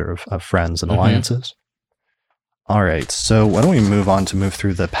with Jupiter of friends and alliances. All right, so why don't we move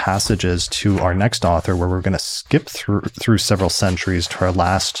through the passages to our next author, where we're going to skip through several centuries to our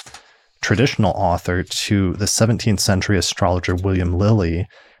last traditional author, to the 17th century astrologer William Lilly,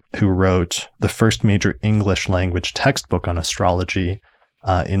 who wrote the first major English language textbook on astrology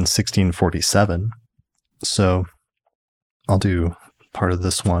in 1647. So I'll do part of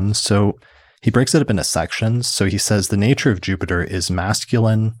this one. So he breaks it up into sections. So he says the nature of Jupiter is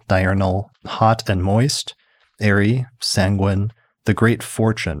masculine, diurnal, hot and moist, airy, sanguine, the great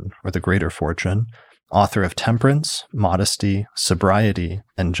fortune or the greater fortune, author of temperance, modesty, sobriety,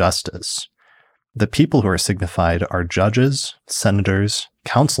 and justice. The people who are signified are judges, senators,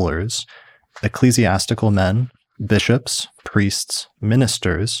 counselors, ecclesiastical men, bishops, priests,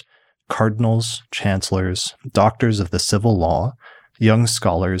 ministers, cardinals, chancellors, doctors of the civil law, young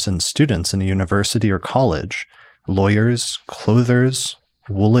scholars and students in a university or college, lawyers, clothers,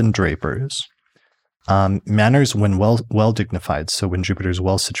 woolen drapers. Manners when well dignified. So when Jupiter is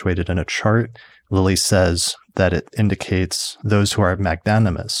well situated in a chart, Lilly says that it indicates those who are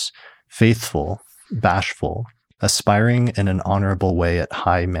magnanimous, faithful, bashful, aspiring in an honorable way at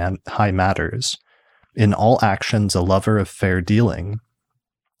high matters, in all actions a lover of fair dealing,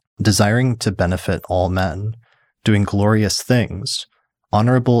 desiring to benefit all men, doing glorious things,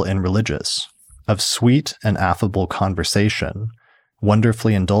 honorable and religious, of sweet and affable conversation,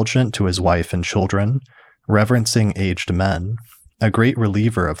 wonderfully indulgent to his wife and children, reverencing aged men, a great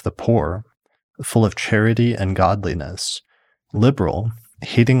reliever of the poor, full of charity and godliness, liberal,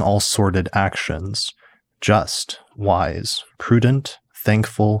 hating all sordid actions, just, wise, prudent,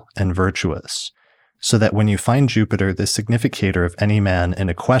 thankful, and virtuous, so that when you find Jupiter the significator of any man in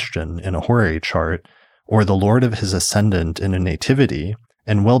a question in a horary chart, or the lord of his ascendant in a nativity,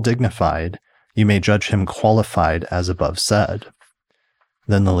 and well dignified, you may judge him qualified as above said.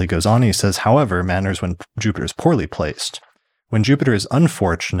 Then Lilly goes on, he says, however, manners when Jupiter is poorly placed. When Jupiter is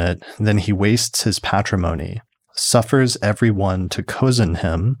unfortunate, then he wastes his patrimony, suffers every one to cozen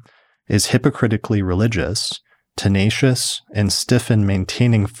him, is hypocritically religious, tenacious, and stiff in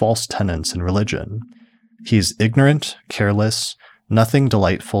maintaining false tenets in religion. He is ignorant, careless, nothing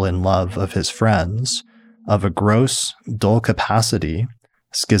delightful in love of his friends, of a gross, dull capacity,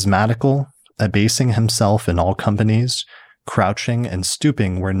 schismatical, abasing himself in all companies, crouching and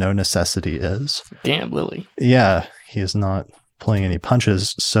stooping where no necessity is. Damn, Lilly. Yeah, he is not pulling any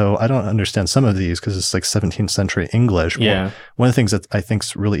punches. So I don't understand some of these because it's like 17th century English. Yeah. One of the things that I think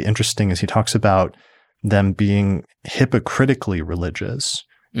is really interesting is he talks about them being hypocritically religious,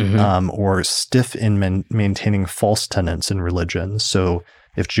 or stiff in maintaining false tenets in religion. So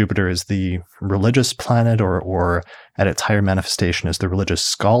if Jupiter is the religious planet or at its higher manifestation as the religious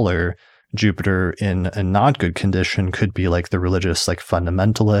scholar, Jupiter in a not good condition could be like the religious like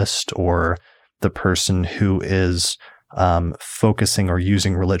fundamentalist, or the person who is focusing or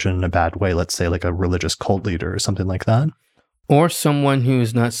using religion in a bad way, let's say like a religious cult leader or something like that. Or someone who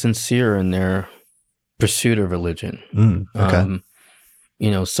is not sincere in their pursuit of religion. Okay.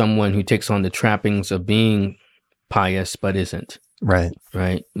 Someone who takes on the trappings of being pious but isn't. Right.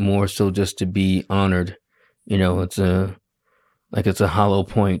 Right. More so just to be honored. It's a hollow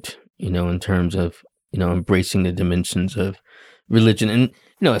point, in terms of, embracing the dimensions of religion. And,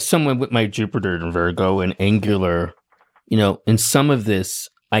 as someone with my Jupiter in Virgo and angular, in some of this,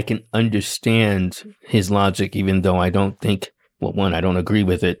 I can understand his logic, even though I don't think, I don't agree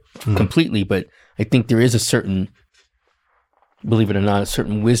with it completely, but I think there is a certain, believe it or not, a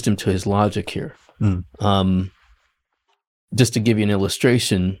certain wisdom to his logic here. Just to give you an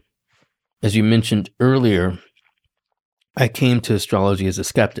illustration, as you mentioned earlier, I came to astrology as a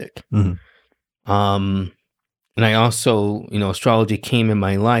skeptic. And I also, astrology came in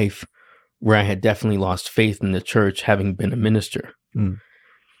my life where I had definitely lost faith in the church, having been a minister.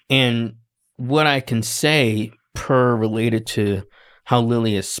 And what I can say related to how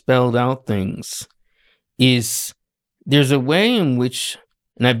Lilly has spelled out things is there's a way in which,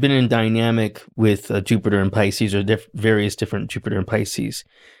 and I've been in dynamic with Jupiter and Pisces, or various different Jupiter and Pisces.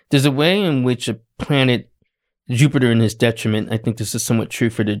 There's a way in which a planet, Jupiter in his detriment, I think this is somewhat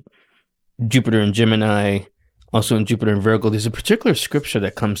true for the Jupiter in Gemini, also in Jupiter in Virgo. There's a particular scripture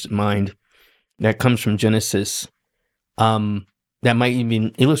that comes to mind that comes from Genesis that might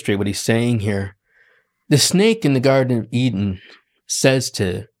even illustrate what he's saying here. The snake in the Garden of Eden says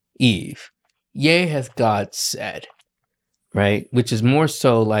to Eve, "Yea, hath God said," right? Which is more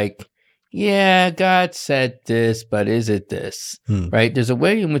so like, yeah, God said this, but is it this, right? There's a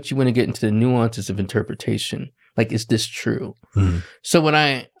way in which you want to get into the nuances of interpretation. Like, is this true? So what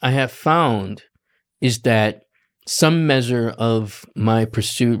I have found is that some measure of my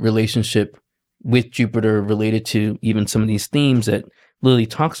pursuit relationship with Jupiter related to even some of these themes that Lilly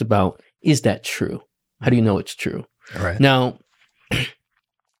talks about, is that true? How do you know it's true? Right. Now,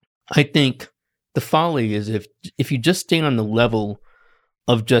 I think the folly is if you just stay on the level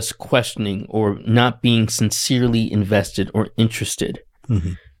of just questioning or not being sincerely invested or interested,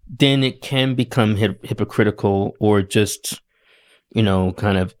 then it can become hypocritical or just,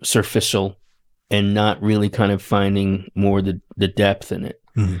 kind of superficial and not really kind of finding more the depth in it.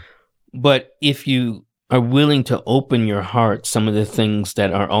 But if you are willing to open your heart, some of the things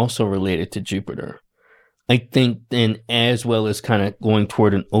that are also related to Jupiter, I think then, as well as kind of going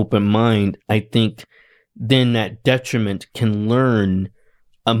toward an open mind, I think then that detriment can learn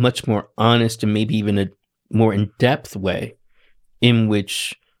a much more honest and maybe even a more in-depth way in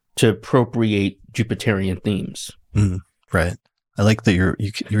which to appropriate Jupiterian themes. Right. I like that you're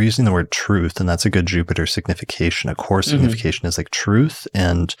using the word truth, and that's a good Jupiter signification. A core signification is like truth,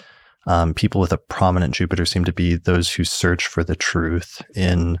 and people with a prominent Jupiter seem to be those who search for the truth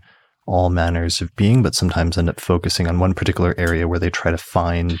in all manners of being, but sometimes end up focusing on one particular area where they try to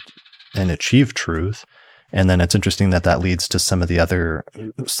find and achieve truth. And then it's interesting that leads to some of the other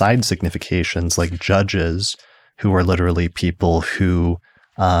side significations, like judges, who are literally people who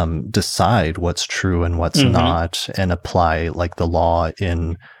decide what's true and what's not, and apply like the law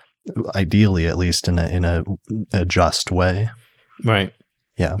in, ideally at least, in a just way. Right.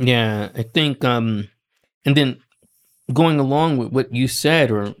 Yeah. Yeah. I think, and then going along with what you said,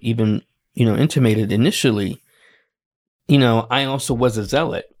 or even, intimated initially, I also was a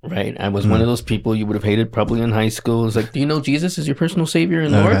zealot, right? I was one of those people you would have hated probably in high school. It's like, do you know Jesus is your personal savior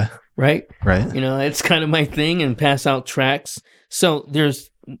and Lord? Okay. Right? Right. It's kind of my thing, and pass out tracts. So there's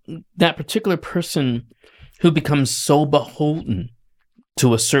that particular person who becomes so beholden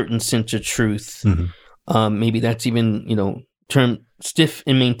to a certain sense of truth. Maybe that's even, termed stiff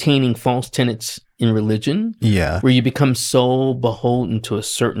in maintaining false tenets in religion. Yeah. Where you become so beholden to a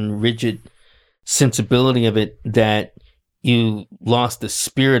certain rigid sensibility of it that you lost the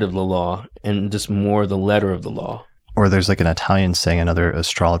spirit of the law and just more the letter of the law. Or there's like an Italian saying, another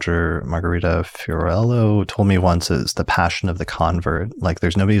astrologer, Margherita Fiorello, told me once, is the passion of the convert. Like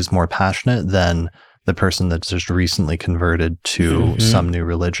there's nobody who's more passionate than the person that's just recently converted to some new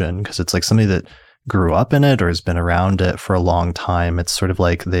religion, because it's like somebody that grew up in it or has been around it for a long time. It's sort of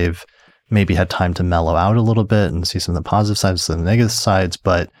like they've maybe had time to mellow out a little bit and see some of the positive sides, some of the negative sides,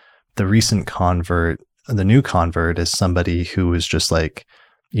 but the recent convert, the new convert, is somebody who is just like,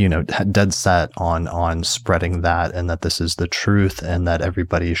 dead set on spreading that, and that this is the truth, and that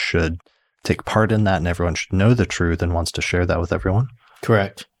everybody should take part in that, and everyone should know the truth, and wants to share that with everyone.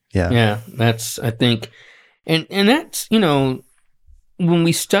 Correct. Yeah. That's, I think, and that's, when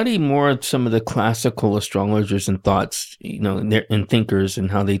we study more of some of the classical astrologers and thoughts, and thinkers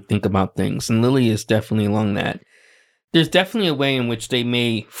and how they think about things, and Lily is definitely along that. There's definitely a way in which they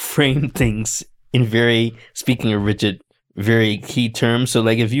may frame things in speaking of rigid, very key terms. So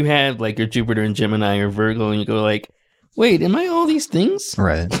like if you have like your Jupiter in Gemini or Virgo and you go like, wait, am I all these things?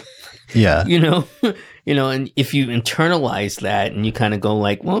 Right. Yeah. And if you internalize that and you kind of go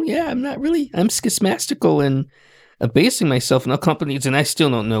like, well, yeah, I'm schismastical and abasing myself in all companies, and I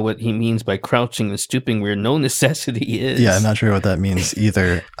still don't know what he means by crouching and stooping where no necessity is. Yeah, I'm not sure what that means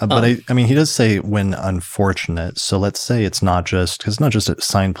either. But I mean, he does say when unfortunate. So let's say it's not just, because it's not just a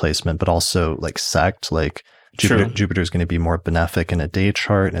sign placement, but also like sect, like Jupiter is going to be more benefic in a day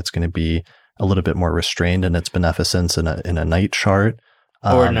chart, and it's going to be a little bit more restrained in its beneficence in a night chart.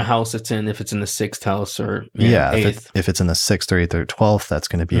 Or in the house it's in, if it's in the 6th house or if it's in the 6th or 8th or 12th, that's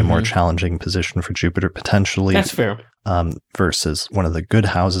going to be a more challenging position for Jupiter potentially. That's fair. Versus one of the good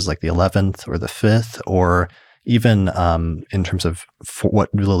houses like the 11th or the 5th, or even in terms of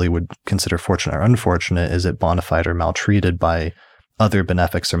what Lily would consider fortunate or unfortunate, is it bona fide or maltreated by other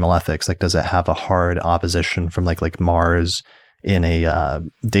benefics or malefics? Like, does it have a hard opposition from like Mars in a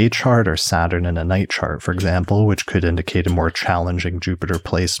day chart or Saturn in a night chart, for example, which could indicate a more challenging Jupiter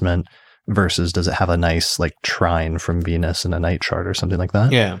placement, versus does it have a nice like trine from Venus in a night chart or something like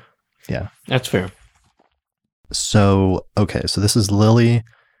that? Yeah. Yeah. That's fair. So, okay. So this is Lily.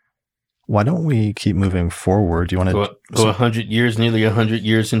 Why don't we keep moving forward? Do you want to go 100 years, nearly 100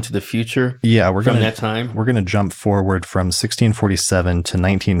 years into the future? Yeah, from that time. We're going to jump forward from 1647 to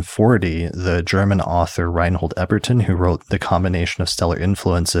 1940. The German author Reinhold Eberton, who wrote The Combination of Stellar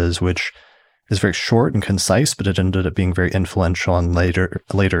Influences, which is very short and concise, but it ended up being very influential on later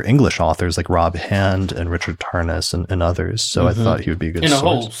English authors like Rob Hand and Richard Tarnas and others. So I thought he would be a good source. In a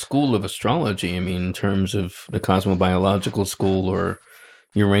whole school of astrology, I mean, in terms of the cosmobiological school or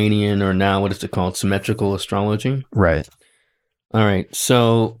Uranian, or now what is it called? Symmetrical astrology? Right. All right.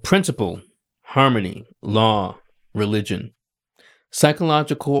 So principle, harmony, law, religion,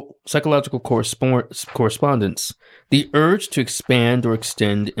 psychological correspondence, the urge to expand or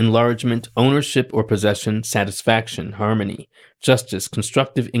extend, enlargement, ownership or possession, satisfaction, harmony, justice,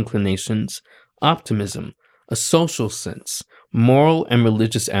 constructive inclinations, optimism, a social sense, moral and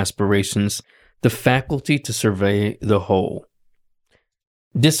religious aspirations, the faculty to survey the whole.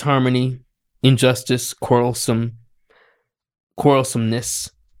 Disharmony, injustice, quarrelsomeness,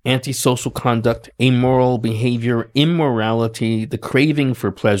 antisocial conduct, amoral behavior, immorality, the craving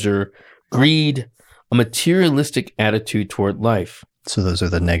for pleasure, greed, a materialistic attitude toward life. So those are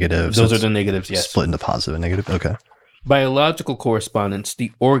the negatives. Those are the negatives, yes. Split into positive and negative. Okay. Biological correspondence,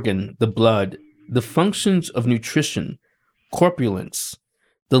 the organ, the blood, the functions of nutrition, corpulence,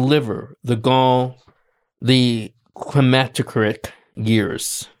 the liver, the gall, the climacteric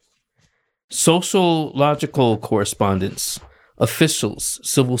years. Sociological correspondence, officials,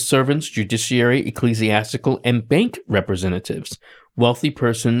 civil servants, judiciary, ecclesiastical, and bank representatives, wealthy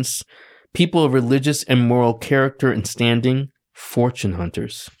persons, people of religious and moral character and standing, fortune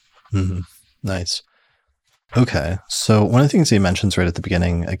hunters. Nice. Okay. So one of the things he mentions right at the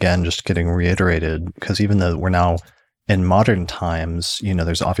beginning, again, just getting reiterated, because even though we're now in modern times,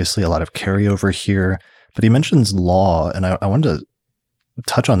 there's obviously a lot of carryover here, but he mentions law, and I wanted to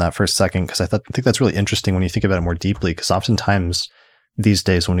touch on that for a second, because I think that's really interesting when you think about it more deeply, because oftentimes these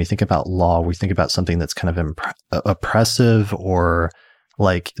days when we think about law, we think about something that's kind of oppressive or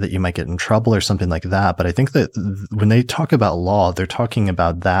like that you might get in trouble or something like that. But I think that when they talk about law, they're talking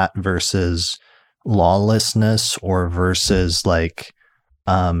about that versus lawlessness, or versus like,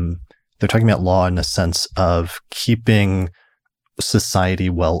 they're talking about law in a sense of keeping society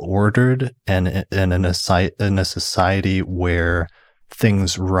well ordered, and in a society where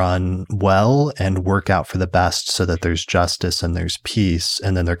things run well and work out for the best, so that there's justice and there's peace.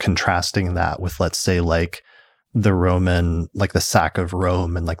 And then they're contrasting that with, let's say, like the Roman, like the sack of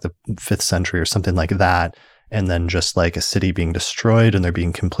Rome in like the 5th century or something like that. And then just like a city being destroyed and there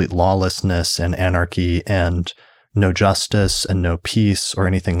being complete lawlessness and anarchy and no justice and no peace or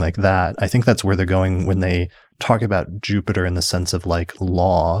anything like that. I think that's where they're going when they talk about Jupiter in the sense of like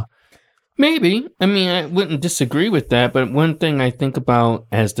law. Maybe. I mean, I wouldn't disagree with that, but one thing I think about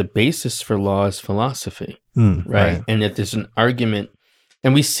as the basis for law is philosophy, right? And that there's an argument,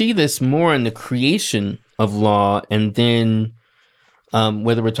 and we see this more in the creation of law, and then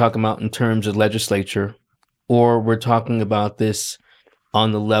whether we're talking about in terms of legislature, or we're talking about this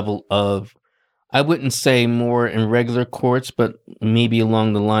on the level of, I wouldn't say more in regular courts, but maybe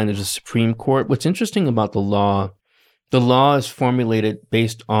along the line of the Supreme Court. What's interesting about the law is formulated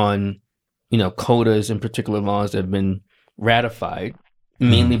based on, quotas and particular laws that have been ratified,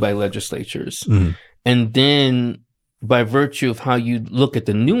 mainly by legislatures. And then by virtue of how you look at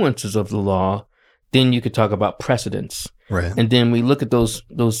the nuances of the law, then you could talk about precedents. Right. And then we look at those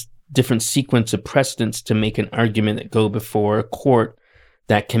different sequence of precedents to make an argument that go before a court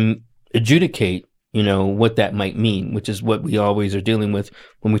that can adjudicate, what that might mean, which is what we always are dealing with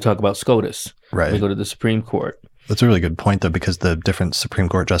when we talk about SCOTUS. Right. We go to the Supreme Court. That's a really good point, though, because the different Supreme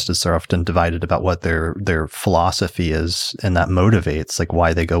Court justices are often divided about what their philosophy is, and that motivates like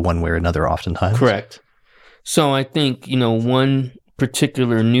why they go one way or another oftentimes. Correct. So I think, one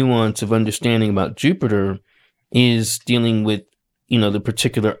particular nuance of understanding about Jupiter is dealing with, the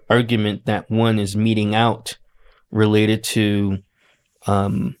particular argument that one is meeting out related to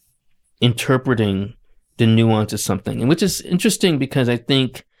interpreting the nuance of something. And which is interesting because I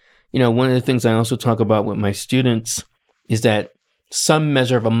think, one of the things I also talk about with my students is that some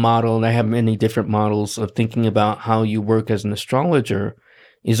measure of a model, and I have many different models of thinking about how you work as an astrologer,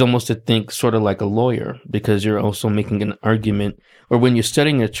 is almost to think sort of like a lawyer, because you're also making an argument, or when you're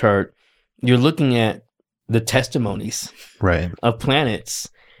studying a chart, you're looking at the testimonies of planets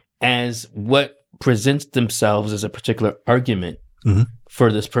as what presents themselves as a particular argument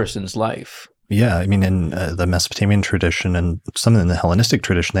for this person's life. Yeah, I mean, in the Mesopotamian tradition and some in the Hellenistic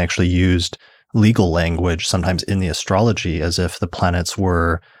tradition, they actually used legal language sometimes in the astrology as if the planets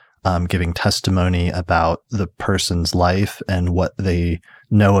were giving testimony about the person's life and what they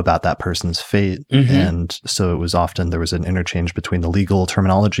know about that person's fate. And so it was often there was an interchange between the legal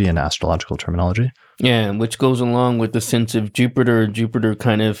terminology and astrological terminology. Yeah, which goes along with the sense of Jupiter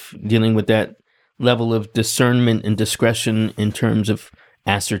kind of dealing with that level of discernment and discretion in terms of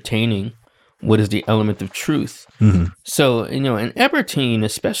ascertaining what is the element of truth. So, in Ebertine,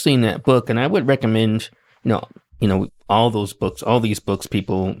 especially in that book, and I would recommend, all these books,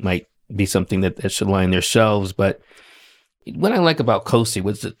 people might be something that should lie on their shelves. But what I like about Cosi,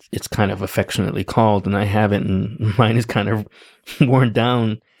 was it's kind of affectionately called, and I haven't, and mine is kind of worn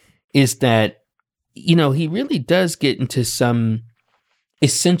down, is that, he really does get into some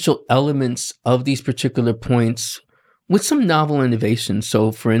essential elements of these particular points with some novel innovations.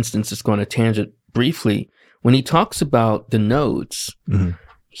 So, for instance, just going to tangent briefly, when he talks about the nodes,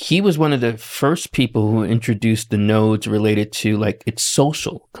 he was one of the first people who introduced the nodes related to like its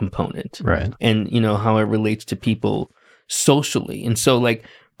social component, right? And how it relates to people socially. And so, like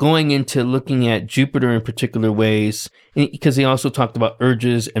going into looking at Jupiter in particular ways, because he also talked about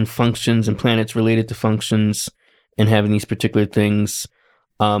urges and functions and planets related to functions and having these particular things.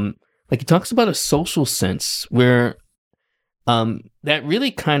 Like he talks about a social sense where that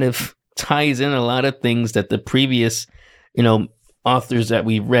really kind of ties in a lot of things that the previous, authors that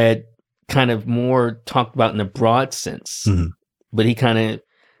we read kind of more talked about in a broad sense. But he kind of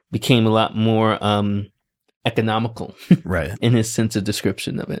became a lot more economical in his sense of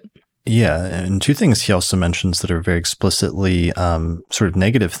description of it. Yeah, and two things he also mentions that are very explicitly sort of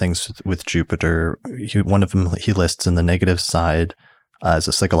negative things with Jupiter. One of them he lists in the negative side as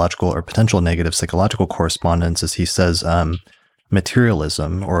a psychological or potential negative psychological correspondence, as he says,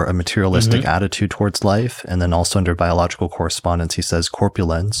 materialism or a materialistic attitude towards life. And then also under biological correspondence, he says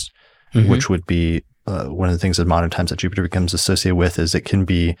corpulence, which would be one of the things in modern times that Jupiter becomes associated with is it can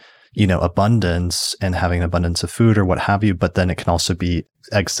be, abundance and having an abundance of food or what have you, but then it can also be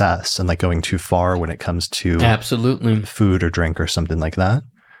excess and like going too far when it comes to food or drink or something like that.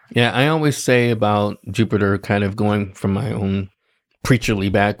 Yeah, I always say about Jupiter kind of going from my own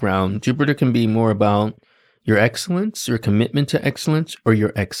preacherly background, Jupiter can be more about your excellence, your commitment to excellence, or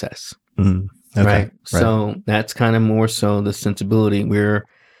your excess. Mm. Okay. Right. So that's kind of more so the sensibility where,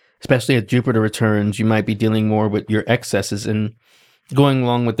 especially at Jupiter returns, you might be dealing more with your excesses. And going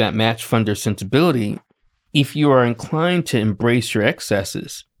along with that match funder sensibility, if you are inclined to embrace your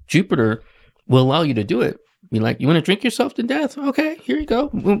excesses, Jupiter will allow you to do it. Be like, you want to drink yourself to death? Okay, here you go.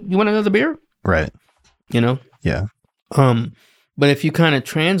 You want another beer? Right. You know? Yeah. But if you kind of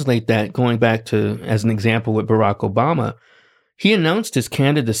translate that, going back to, as an example with Barack Obama, he announced his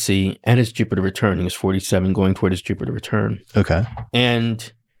candidacy at his Jupiter return. He was 47 going toward his Jupiter return. Okay.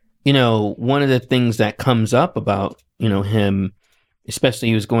 And, you know, one of the things that comes up about, you know, him, especially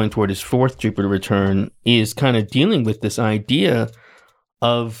he was going toward his fourth Jupiter return, is kind of dealing with this idea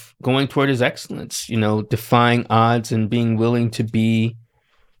of going toward his excellence, you know, defying odds and being willing to be,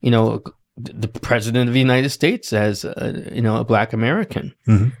 you know, the president of the United States as, you know, a Black American.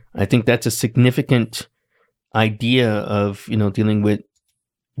 Mm-hmm. I think that's a significant idea of, you know, dealing with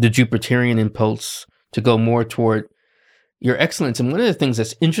the Jupiterian impulse to go more toward your excellence. And one of the things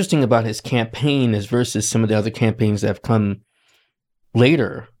that's interesting about his campaign is versus some of the other campaigns that have come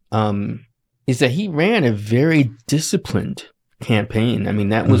later, is that he ran a very disciplined campaign. I mean,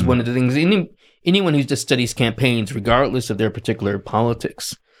 that was one of the things anyone who just studies campaigns, regardless of their particular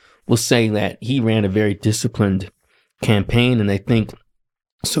politics, will say that he ran a very disciplined campaign. And I think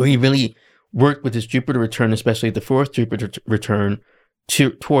so he really worked with his Jupiter return, especially the fourth Jupiter return,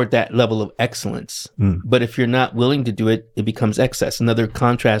 toward that level of excellence. But if you're not willing to do it, it becomes excess. Another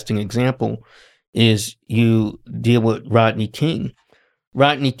contrasting example is you deal with Rodney King.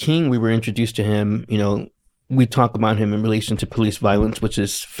 Rodney King, we were introduced to him, you know, we talk about him in relation to police violence, which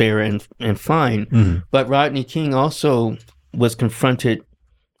is fair and fine. But Rodney King also was confronted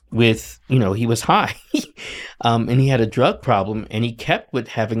with, you know, he was high and he had a drug problem, and he kept with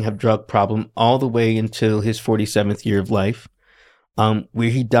having a drug problem all the way until his 47th year of life, where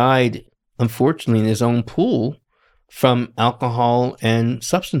he died, unfortunately, in his own pool from alcohol and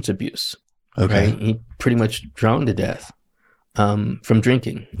substance abuse. Okay. Right? He pretty much drowned to death from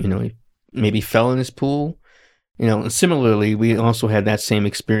drinking. You know, he maybe fell in his pool. You know, and similarly, we also had that same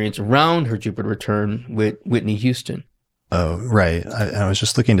experience around her Jupiter return with Whitney Houston. Oh, right. I was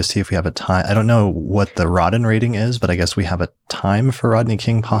just looking to see if we have a time. I don't know what the Rodden rating is, but I guess we have a time for Rodney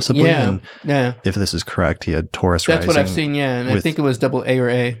King possibly. Yeah. And if this is correct, he had Taurus rising. That's what I've seen, yeah. And I think it was double A or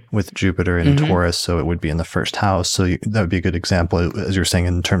A. With Jupiter in Taurus, so it would be in the first house. So that would be a good example, as you're saying,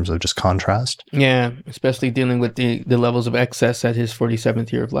 in terms of just contrast. Yeah, especially dealing with the levels of excess at his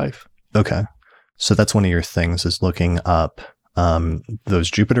 47th year of life. Okay. So that's one of your things, is looking up those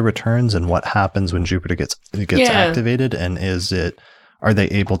Jupiter returns and what happens when Jupiter gets activated, and are they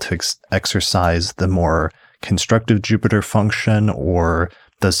able to exercise the more constructive Jupiter function, or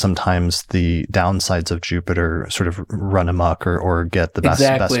does sometimes the downsides of Jupiter sort of run amok or get the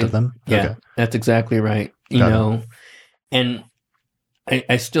best of them? Yeah, okay. That's exactly right. You know, and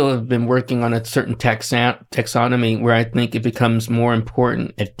I still have been working on a certain taxonomy where I think it becomes more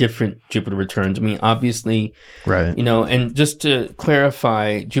important at different Jupiter returns. I mean, obviously, right. You know, and just to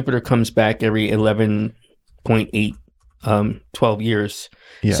clarify, Jupiter comes back every 11.8, 12 years.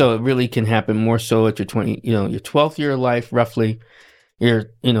 Yeah. So it really can happen more so at your 12th year of life, roughly. Your,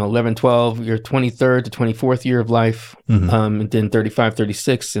 11, 12, your 23rd to 24th year of life, and then 35,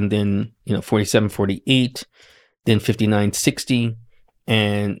 36, and then, 47, 48, then 59, 60.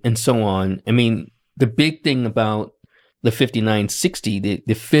 And so on. I mean, the big thing about the 5960,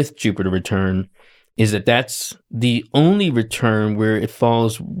 the fifth Jupiter return, is that that's the only return where it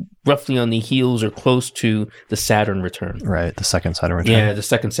falls roughly on the heels or close to the Saturn return. Right, the second Saturn return. Yeah, the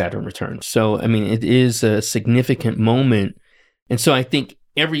second Saturn return. So, I mean, it is a significant moment. And so I think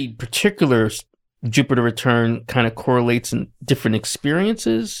every particular Jupiter return kind of correlates in different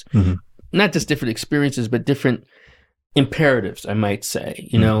experiences. Not just different experiences, but different imperatives, I might say,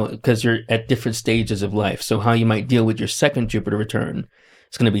 because you're at different stages of life. So how you might deal with your second Jupiter return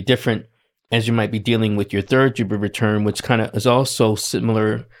is going to be different as you might be dealing with your third Jupiter return, which kind of is also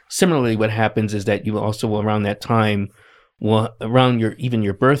similar. Similarly, what happens is that you also, around that time, around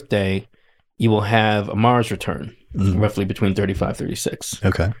your birthday, you will have a Mars return, roughly between 35, 36.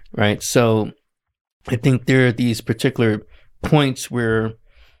 Okay. Right. So I think there are these particular points where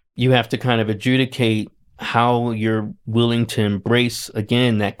you have to kind of adjudicate how you're willing to embrace,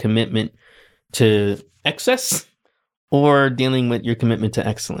 again, that commitment to excess or dealing with your commitment to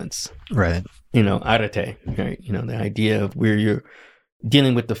excellence. Right. Arete, right? The idea of where you're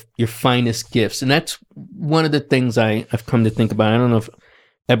dealing with your finest gifts. And that's one of the things I've come to think about. I don't know if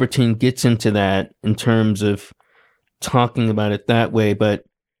Ebertin gets into that in terms of talking about it that way, but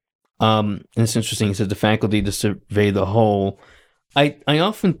and it's interesting. He says the faculty to survey the whole. I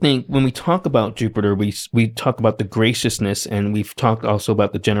often think when we talk about Jupiter, we talk about the graciousness, and we've talked also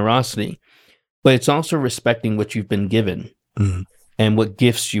about the generosity, but it's also respecting what you've been given and what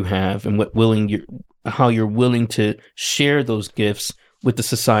gifts you have, and how you're willing to share those gifts with the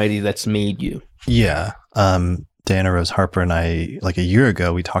society that's made you. Yeah. Diana Rose Harper and I, like a year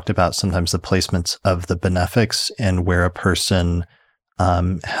ago, we talked about sometimes the placements of the benefics and where a person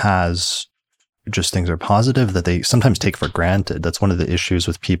has just things are positive that they sometimes take for granted. That's one of the issues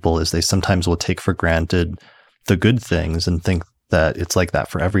with people, is they sometimes will take for granted the good things and think that it's like that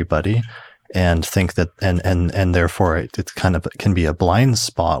for everybody, and think that, and therefore it kind of can be a blind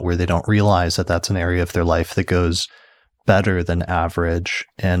spot where they don't realize that that's an area of their life that goes better than average,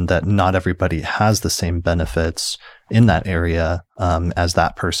 and that not everybody has the same benefits in that area as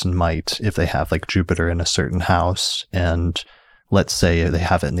that person might if they have like Jupiter in a certain house. And let's say they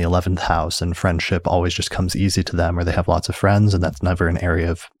have it in the 11th house and friendship always just comes easy to them, or they have lots of friends and that's never an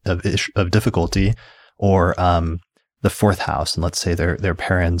area of difficulty. Or the 4th house, and let's say their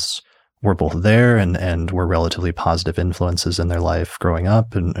parents were both there and were relatively positive influences in their life growing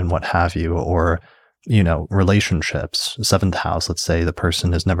up and what have you. Or, you know, relationships, 7th house, let's say the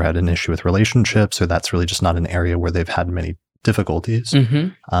person has never had an issue with relationships, or that's really just not an area where they've had many difficulties.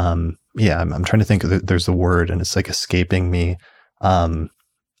 I'm trying to think, there's a word and it's like escaping me. I'm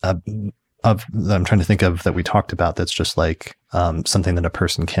trying to think of that we talked about that's just like something that a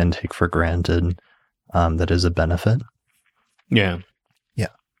person can take for granted that is a benefit. Yeah.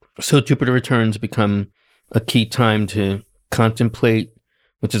 So Jupiter returns become a key time to contemplate,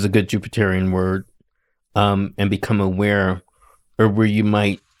 which is a good Jupiterian word, and become aware, or where you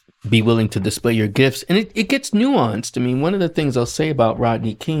might be willing to display your gifts. And it gets nuanced. I mean, one of the things I'll say about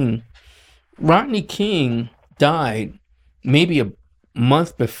Rodney King died maybe a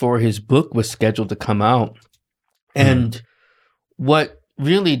month before his book was scheduled to come out. And what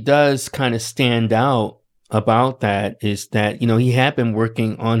really does kind of stand out about that is that, you know, he had been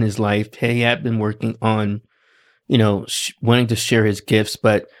working on his life. He had been working on, you know, wanting to share his gifts,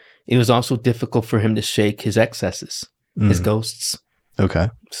 but it was also difficult for him to shake his excesses, his ghosts. Okay.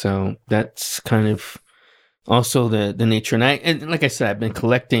 So that's kind of also the nature. And like I said, I've been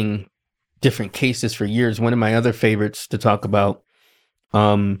collecting different cases for years. One of my other favorites to talk about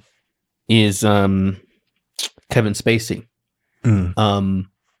is Kevin Spacey. Kevin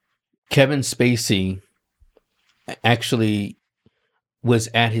Spacey actually was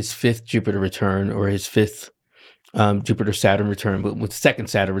at his 5th Jupiter return, or his 5th Jupiter-Saturn return, but with 2nd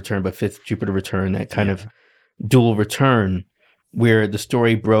Saturn return, but 5th Jupiter return, that kind of dual return, where the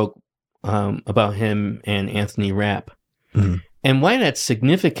story broke about him and Anthony Rapp. And why that's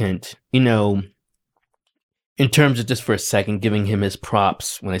significant, you know, in terms of, just for a second, giving him his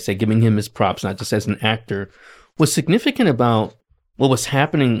props, when I say giving him his props, not just as an actor, what's significant about what was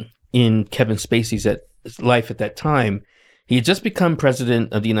happening in Kevin Spacey's life at that time. He had just become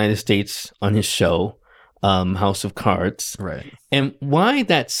president of the United States on his show, House of Cards. Right. And why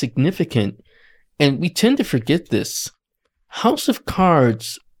that's significant, and we tend to forget this, House of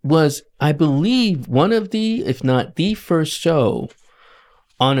Cards was, I believe, one of the, if not the first show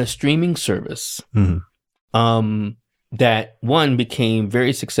on a streaming service that, one, became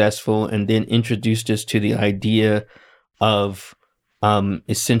very successful and then introduced us to the idea of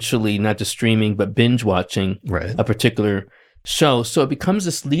essentially not just streaming, but binge watching a particular show. So it becomes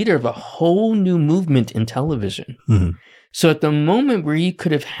this leader of a whole new movement in television. So at the moment where he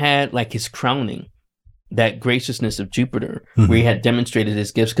could have had like his crowning, that graciousness of Jupiter, where he had demonstrated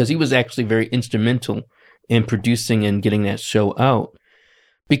his gifts, because he was actually very instrumental in producing and getting that show out.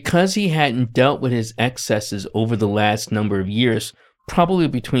 Because he hadn't dealt with his excesses over the last number of years, probably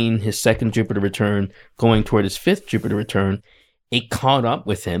between his 2nd Jupiter return going toward his 5th Jupiter return, it caught up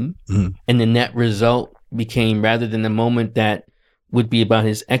with him. And the net result became, rather than the moment that would be about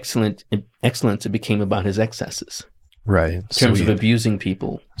his excellence, it became about his excesses. Right. In terms of abusing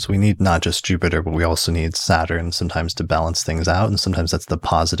people. So we need not just Jupiter, but we also need Saturn sometimes to balance things out. And sometimes that's the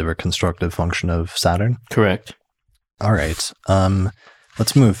positive or constructive function of Saturn. Correct. All right.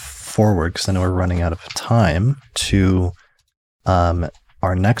 Let's move forward, because I know we're running out of time, to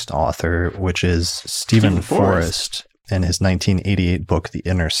our next author, which is Stephen Forrest, in his 1988 book, The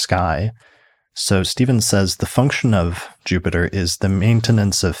Inner Sky. So Stephen says, the function of Jupiter is the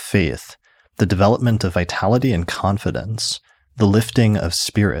maintenance of faith, the development of vitality and confidence, the lifting of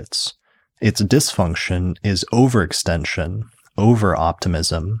spirits. Its dysfunction is overextension,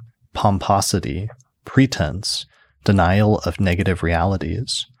 over-optimism, pomposity, pretense, denial of negative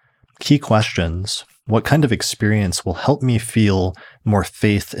realities. Key questions: What kind of experience will help me feel more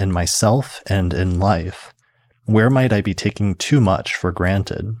faith in myself and in life? Where might I be taking too much for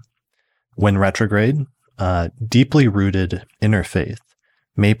granted? When retrograde, deeply rooted inner faith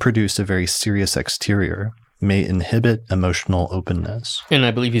may produce a very serious exterior, may inhibit emotional openness. And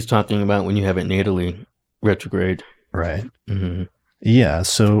I believe he's talking about when you have it natally retrograde. Right. Mm-hmm. Yeah.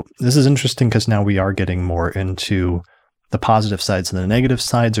 So this is interesting because now we are getting more into the positive sides, and the negative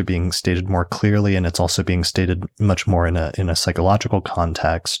sides are being stated more clearly, and it's also being stated much more in a psychological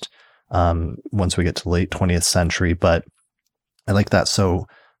context once we get to the late 20th century. But I like that. So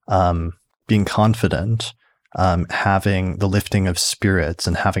being confident, having the lifting of spirits,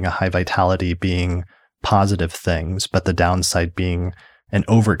 and having a high vitality being positive things, but the downside being an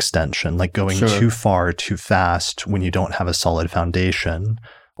overextension, like going too far, too fast when you don't have a solid foundation,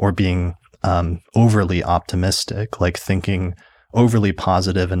 or being overly optimistic, like thinking overly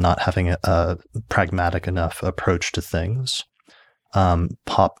positive and not having a pragmatic enough approach to things.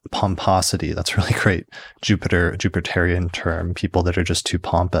 Pomposity, that's a really great Jupiterian term, people that are just too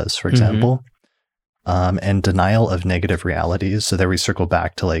pompous, for example. And denial of negative realities. So there we circle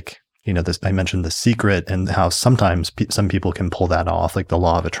back to like, this, I mentioned The Secret, and how sometimes some people can pull that off, like the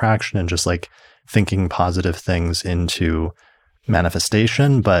law of attraction, and just like thinking positive things into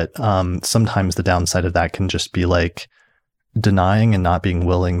manifestation. But sometimes the downside of that can just be like denying and not being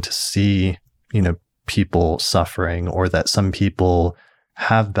willing to see, people suffering, or that some people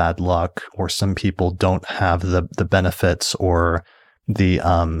have bad luck, or some people don't have the benefits or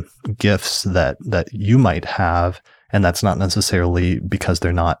the gifts that you might have. And that's not necessarily because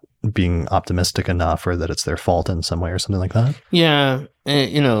they're not being optimistic enough, or that it's their fault in some way or something like that. Yeah.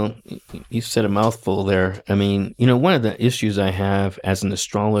 You said a mouthful there. I mean, one of the issues I have as an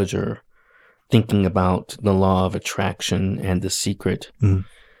astrologer, thinking about the law of attraction and The Secret,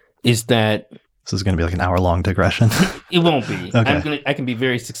 is that this is going to be like an hour-long digression. It won't be. Okay. I can be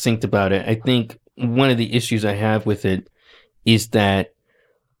very succinct about it. I think one of the issues I have with it is that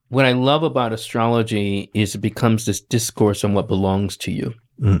what I love about astrology is it becomes this discourse on what belongs to you,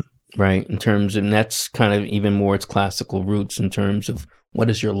 right? In terms, and that's kind of even more its classical roots in terms of what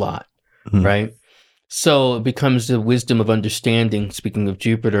is your lot, right? So it becomes the wisdom of understanding, speaking of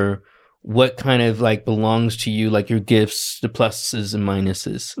Jupiter, what kind of like belongs to you, like your gifts, the pluses and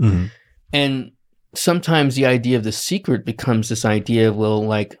minuses. And sometimes the idea of The Secret becomes this idea of, well,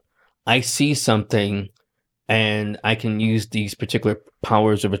 like I see something and I can use these particular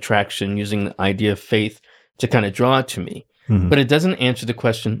powers of attraction using the idea of faith to kind of draw it to me. But it doesn't answer the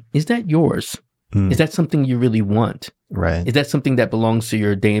question, is that yours? Is that something you really want? Right. Is that something that belongs to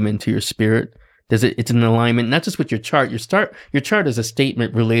your daemon, to your spirit? It's an alignment, not just with your chart. Your chart is a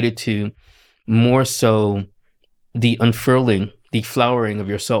statement related to more so the unfurling, the flowering of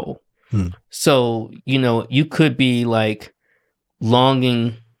your soul. So, you could be like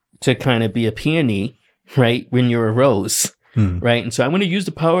longing to kind of be a peony, right? When you're a rose, right? And so I want to use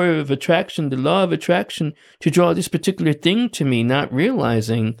the power of attraction, the law of attraction, to draw this particular thing to me, not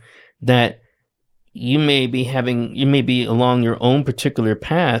realizing that you may be along your own particular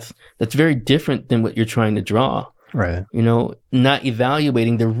path that's very different than what you're trying to draw. Right. Not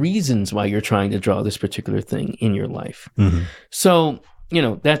evaluating the reasons why you're trying to draw this particular thing in your life. So,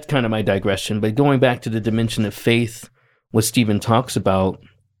 that's kind of my digression. But going back to the dimension of faith, what Stephen talks about,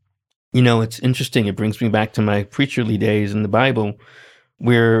 it's interesting. It brings me back to my preacherly days in the Bible,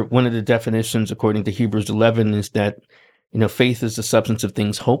 where one of the definitions, according to Hebrews 11, is that, faith is the substance of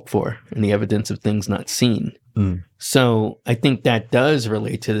things hoped for and the evidence of things not seen. So I think that does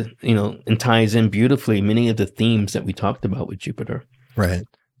relate to, and ties in beautifully many of the themes that we talked about with Jupiter. Right.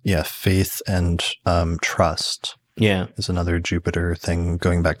 Yeah. Faith and trust. Yeah. Is another Jupiter thing,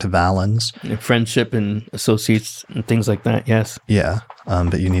 going back to Valens. Friendship and associates and things like that. Yes. Yeah.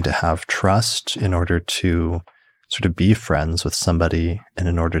 But you need to have trust in order to sort of be friends with somebody, and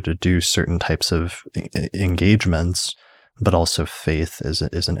in order to do certain types of engagements. But also faith is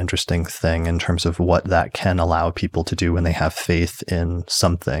an interesting thing in terms of what that can allow people to do when they have faith in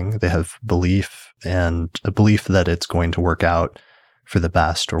something. They have belief, and a belief that it's going to work out for the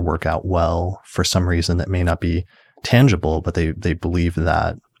best or work out well for some reason that may not be tangible, but they believe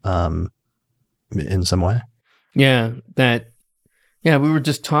that in some way. Yeah, we were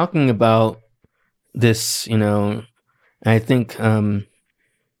just talking about this, I think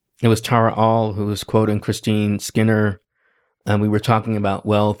it was Tara All who was quoting Christine Skinner. We were talking about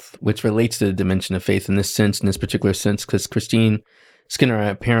wealth, which relates to the dimension of faith in this particular sense, because Christine Skinner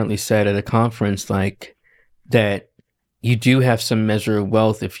apparently said at a conference like that you do have some measure of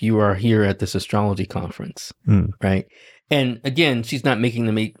wealth if you are here at this astrology conference, right? And again, she's not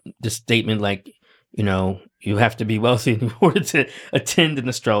making the statement like you have to be wealthy in order to attend an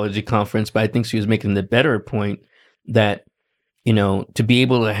astrology conference. But I think she was making the better point that, to be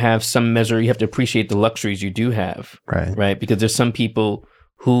able to have some measure, you have to appreciate the luxuries you do have. Right. Because there's some people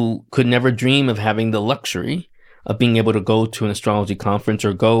who could never dream of having the luxury of being able to go to an astrology conference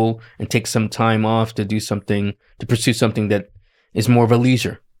or go and take some time off to do something, to pursue something that is more of a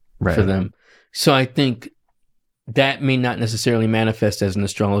leisure for them. So I think that may not necessarily manifest as an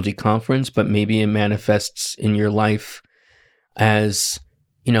astrology conference, but maybe it manifests in your life as,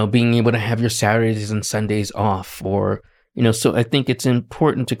 being able to have your Saturdays and Sundays off, or, so I think it's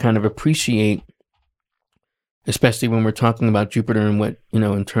important to kind of appreciate, especially when we're talking about Jupiter and what,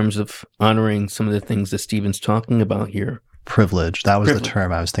 in terms of honoring some of the things that Stephen's talking about here. Privilege. That was the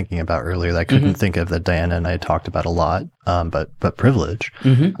term I was thinking about earlier that I couldn't think of, that Diana and I talked about a lot. But privilege,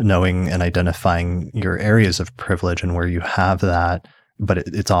 knowing and identifying your areas of privilege and where you have that, but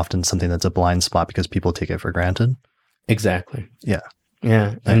it's often something that's a blind spot because people take it for granted. Exactly. Yeah.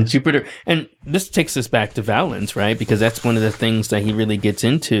 Yeah. And Jupiter, and this takes us back to Valens, right? Because that's one of the things that he really gets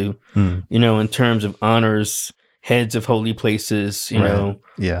into, in terms of honors, heads of holy places,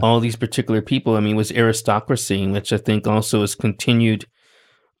 all these particular people. I mean, was aristocracy, which I think also is continued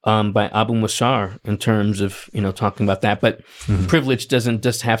by Abu Mashar in terms of, talking about that. But privilege doesn't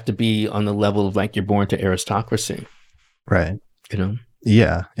just have to be on the level of like you're born to aristocracy. Right.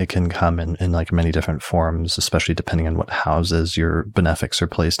 Yeah, it can come in like many different forms, especially depending on what houses your benefics are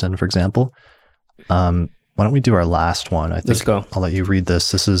placed in, for example. Why don't we do our last one? I think Let's go. I'll let you read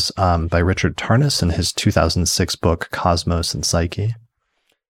this. This is by Richard Tarnas in his 2006 book, Cosmos and Psyche.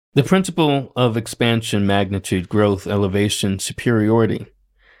 The principle of expansion, magnitude, growth, elevation, superiority,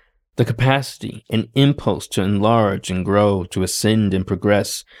 the capacity and impulse to enlarge and grow, to ascend and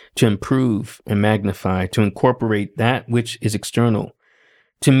progress, to improve and magnify, to incorporate that which is external,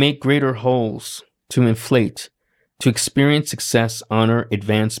 to make greater wholes, to inflate, to experience success, honor,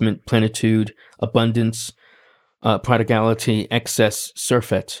 advancement, plenitude, abundance, prodigality, excess,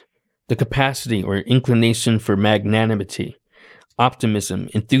 surfeit, the capacity or inclination for magnanimity, optimism,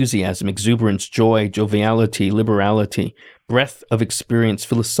 enthusiasm, exuberance, joy, joviality, liberality, breadth of experience,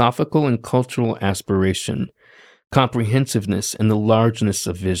 philosophical and cultural aspiration, comprehensiveness and the largeness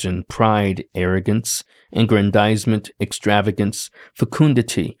of vision, pride, arrogance, aggrandizement, extravagance,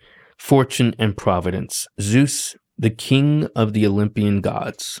 fecundity, fortune and providence, Zeus, the king of the Olympian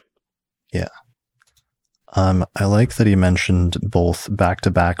gods. Yeah. I like that he mentioned both back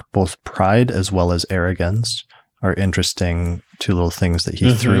to back, both pride as well as arrogance are interesting two little things that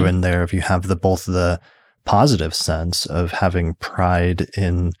he threw in there. If you have both the positive sense of having pride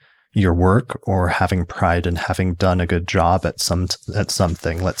in your work or having pride in having done a good job at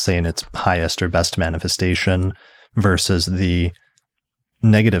something, let's say in its highest or best manifestation, versus the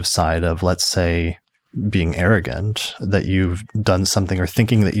negative side of, let's say, being arrogant, that you've done something or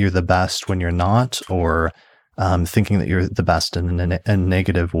thinking that you're the best when you're not, or thinking that you're the best in a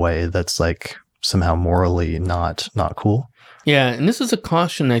negative way that's like somehow morally not cool. Yeah, and this is a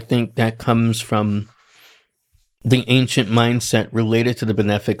caution, I think, that comes from the ancient mindset related to the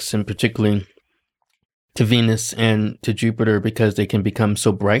benefics, and particularly to Venus and to Jupiter, because they can become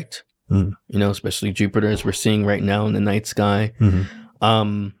so bright, especially Jupiter, as we're seeing right now in the night sky.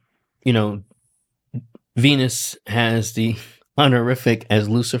 Venus has the honorific as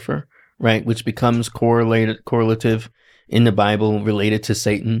Lucifer, right, which becomes correlative in the Bible related to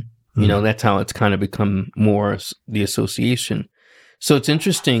Satan. That's how it's kind of become more the association. So it's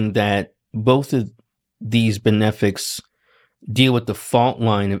interesting that both of these benefics deal with the fault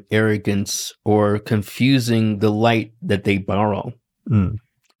line of arrogance or confusing the light that they borrow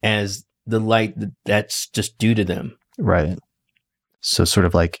as the light that's just due to them. Right. So sort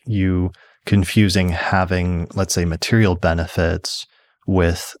of like you confusing having, let's say, material benefits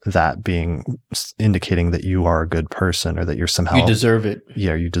with that being indicating that you are a good person, or that you're somehow... You deserve it.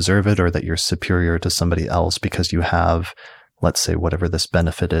 Yeah, you deserve it, or that you're superior to somebody else because you have, let's say, whatever this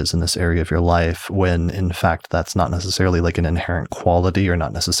benefit is in this area of your life, when in fact that's not necessarily like an inherent quality, or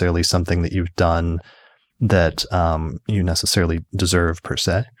not necessarily something that you've done that you necessarily deserve per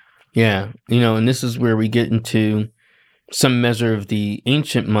se. Yeah, and this is where we get into some measure of the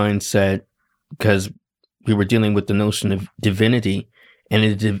ancient mindset, because we were dealing with the notion of divinity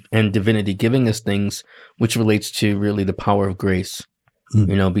and divinity giving us things, which relates to really the power of grace.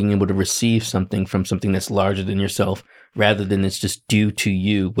 Being able to receive something from something that's larger than yourself, rather than it's just due to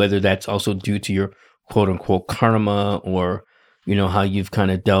you, whether that's also due to your quote unquote karma, or, how you've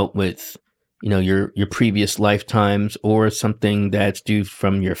kind of dealt with, your previous lifetimes, or something that's due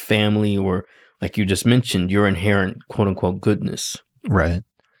from your family, or like you just mentioned, your inherent quote unquote goodness. Right.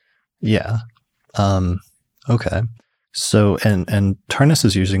 Yeah. Okay. So, and Tarnas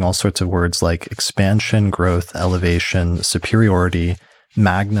is using all sorts of words like expansion, growth, elevation, superiority,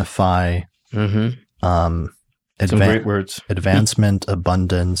 magnify, Some great words. advancement,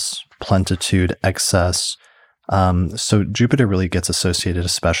 abundance, plenitude, excess. So Jupiter really gets associated,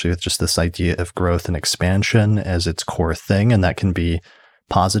 especially with just this idea of growth and expansion as its core thing. And that can be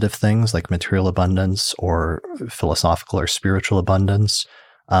positive things like material abundance or philosophical or spiritual abundance.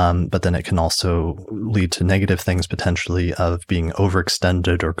 But then it can also lead to negative things potentially of being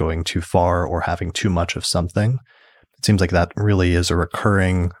overextended or going too far or having too much of something. It seems like that really is a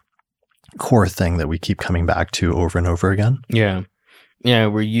recurring core thing that we keep coming back to over and over again. Yeah. Yeah.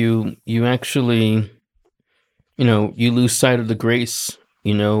 Where you actually, you lose sight of the grace,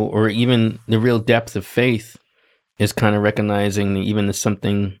 or even the real depth of faith is kind of recognizing even as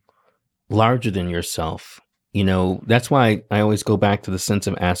something larger than yourself. That's why I always go back to the sense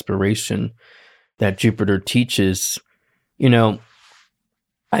of aspiration that Jupiter teaches. It's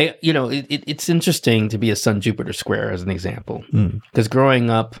interesting to be a Sun Jupiter square as an example, because growing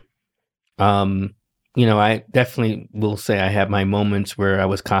up, I definitely will say I have my moments where I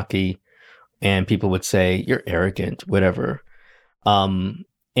was cocky and people would say, you're arrogant, whatever. On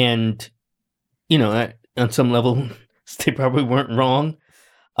some level, they probably weren't wrong.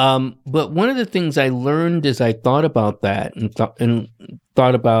 But one of the things I learned as I thought about that and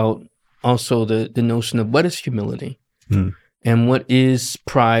thought about also the notion of what is humility and what is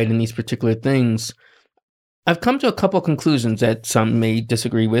pride in these particular things, I've come to a couple of conclusions that some may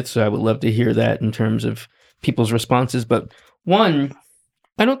disagree with, so I would love to hear that in terms of people's responses. But one,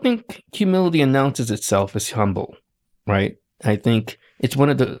 I don't think humility announces itself as humble, right? I think it's one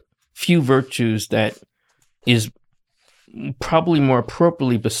of the few virtues that is probably more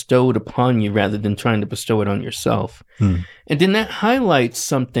appropriately bestowed upon you rather than trying to bestow it on yourself. And then that highlights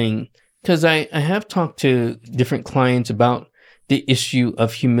something, because I have talked to different clients about the issue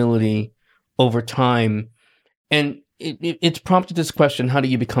of humility over time. And it's prompted this question, how do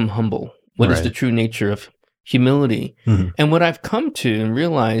you become humble? What is the true nature of humility? And what I've come to and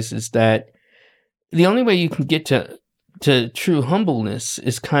realize is that the only way you can get to true humbleness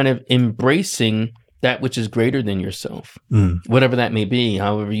is kind of embracing that which is greater than yourself, whatever that may be.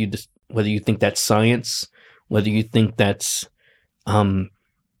 However, whether you think that's science, whether you think that's,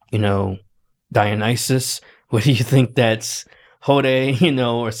 Dionysus, whether you think that's Hode,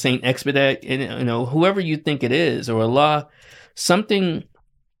 or Saint Expedite, whoever you think it is, or Allah, something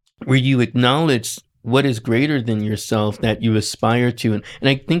where you acknowledge what is greater than yourself that you aspire to. And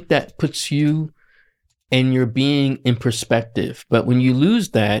I think that puts you and your being in perspective. But when you lose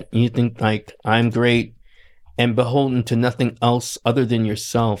that, and you think like, I'm great and beholden to nothing else other than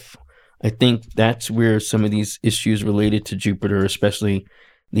yourself, I think that's where some of these issues related to Jupiter, especially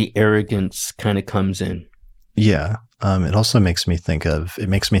the arrogance, kind of comes in. Yeah. It also makes me think of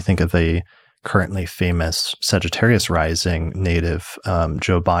a currently famous Sagittarius rising native,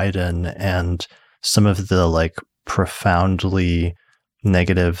 Joe Biden, and some of the profoundly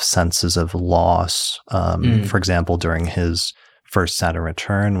negative senses of loss. For example, during his first Saturn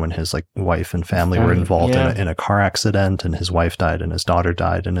return, when his wife and family were involved in a car accident, and his wife died and his daughter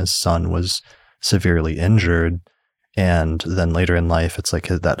died and his son was severely injured. And then later in life, it's like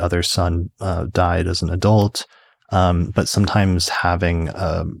that other son died as an adult. But sometimes having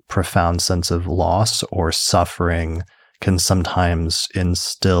a profound sense of loss or suffering can sometimes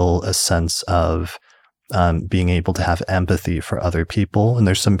instill a sense of being able to have empathy for other people. And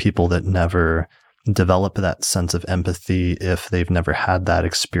there's some people that never develop that sense of empathy if they've never had that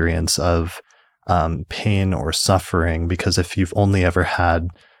experience of pain or suffering, because if you've only ever had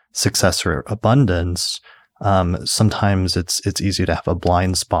success or abundance, sometimes it's easy to have a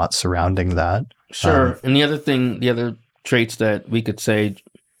blind spot surrounding that. Sure. And the other traits that we could say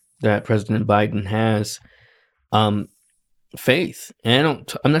that President Biden has, faith. And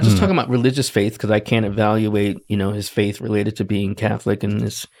I'm not just talking about religious faith, because I can't evaluate, his faith related to being Catholic and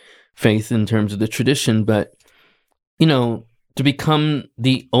his faith in terms of the tradition, but, to become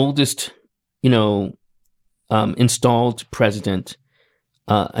the oldest, installed president,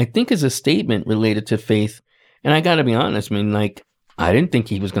 I think is a statement related to faith. And I got to be honest, I didn't think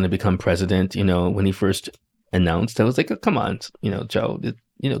he was going to become president, when he first announced. I was like, oh, come on, Joe,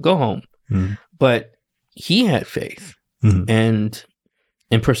 go home. But he had faith and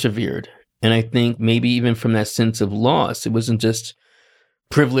persevered. And I think maybe even from that sense of loss, it wasn't just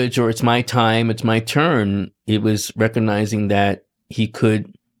privilege or it's my time, it's my turn. It was recognizing that he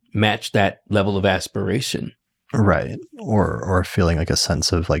could match that level of aspiration. Right. Or feeling like a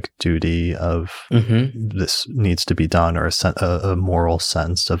sense of like duty of this needs to be done, or a moral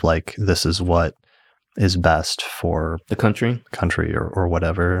sense of like, this is what is best for the country or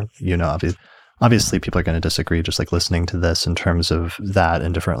whatever, obviously people are going to disagree just like listening to this in terms of that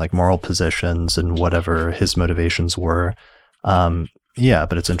and different like moral positions and whatever his motivations were. Yeah,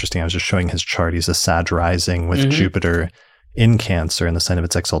 but it's interesting. I was just showing his chart. He's a Sag rising with Jupiter in Cancer in the sign of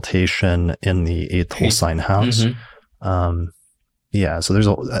its exaltation in the 8th whole sign house. Yeah, so there's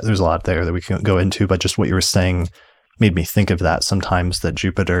a lot there that we can go into, but just what you were saying made me think of that sometimes, that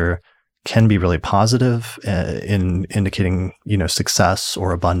Jupiter can be really positive in indicating, success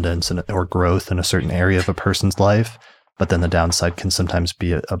or abundance or growth in a certain area of a person's life. But then the downside can sometimes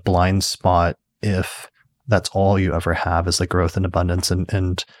be a blind spot if that's all you ever have is like growth and abundance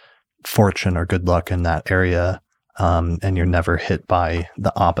and fortune or good luck in that area. And you're never hit by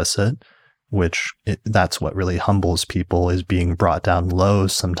the opposite, which that's what really humbles people, is being brought down low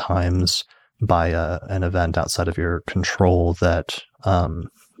sometimes by an event outside of your control that,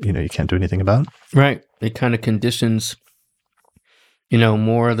 you can't do anything about. Right. It kind of conditions,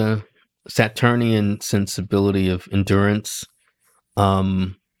 more the Saturnian sensibility of endurance,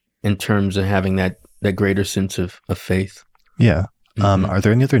 in terms of having that greater sense of faith. Yeah. Are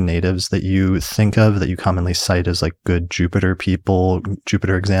there any other natives that you think of that you commonly cite as like good Jupiter people,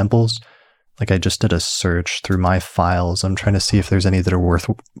 Jupiter examples? Like I just did a search through my files. I'm trying to see if there's any that are worth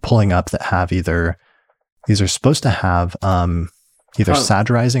pulling up that have these are supposed to have either Sag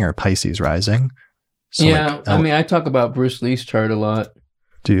rising or Pisces rising. So yeah, I talk about Bruce Lee's chart a lot.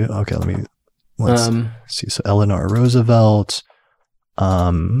 Do you? Okay, let's see. So Eleanor Roosevelt,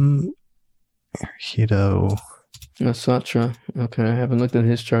 Hito. Satra. Okay, I haven't looked at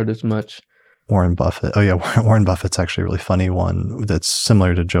his chart as much. Warren Buffett. Oh yeah, Warren Buffett's actually a really funny one that's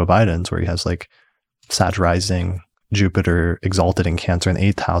similar to Joe Biden's, where he has like Sag rising, Jupiter exalted in Cancer in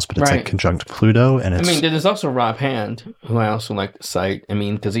the 8th house, but it's like conjunct Pluto. And it's, there's also Rob Hand, who I also like to cite.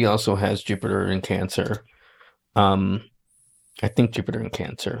 Because he also has Jupiter in Cancer. I think Jupiter in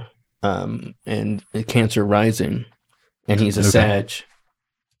Cancer, and Cancer rising, and he's a Sag.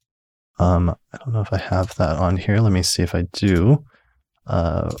 I don't know if I have that on here. Let me see if I do.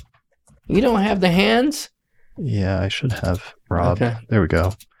 You don't have the hands? Yeah, I should have Rob. Okay. There we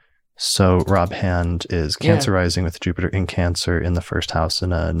go. So Rob Hand is Cancer rising with Jupiter in Cancer in the 1st house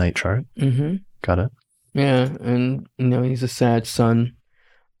in a night chart. Got it. Yeah, and he's a Sag sun,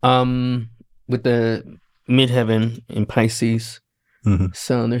 with the midheaven in Pisces.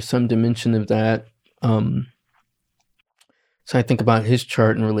 So there's some dimension of that. So I think about his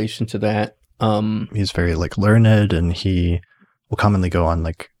chart in relation to that. He's very like learned, and he will commonly go on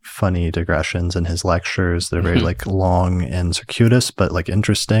like funny digressions in his lectures. They're very like long and circuitous, but like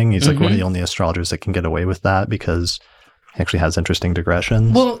interesting. He's like one of the only astrologers that can get away with that because he actually has interesting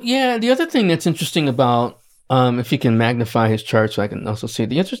digressions. Well, yeah. The other thing that's interesting about, if you can magnify his chart, so I can also see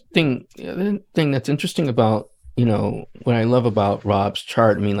the other thing that's interesting about, what I love about Rob's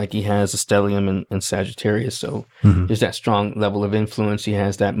chart. Like he has a stellium in Sagittarius, so there's that strong level of influence. He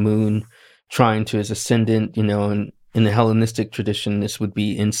has that moon trying to his ascendant, and in the Hellenistic tradition, this would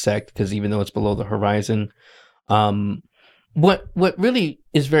be insect, because even though it's below the horizon, what really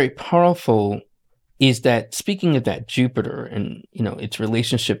is very powerful is that, speaking of that Jupiter and its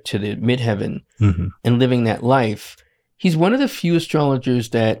relationship to the midheaven and living that life, he's one of the few astrologers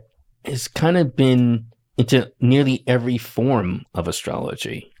that has kind of been into nearly every form of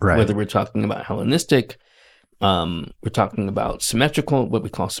astrology, right. Whether we're talking about Hellenistic, we're talking about symmetrical, what we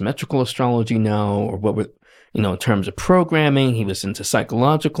call symmetrical astrology now, or what we're, in terms of programming. He was into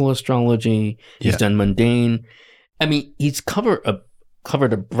psychological astrology. He's done mundane. He's covered a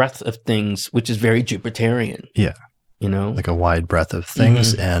breadth of things, which is very Jupiterian. Yeah. Like a wide breadth of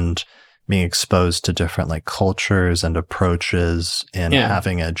things, and being exposed to different like cultures and approaches, and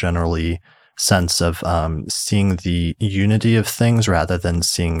having a generally sense of seeing the unity of things rather than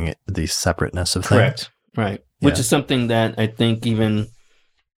seeing the separateness of Correct. things. Right. Which is something that I think even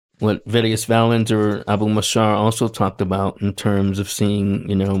what Vedius Valens or Abu Mashar also talked about in terms of seeing,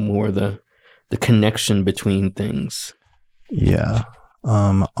 more the connection between things. Yeah.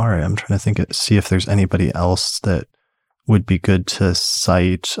 All right. I'm trying to see if there's anybody else that would be good to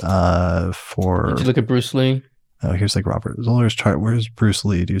cite for... Did you look at Bruce Lee? Oh, here's like Robert Zoller's chart. Where's Bruce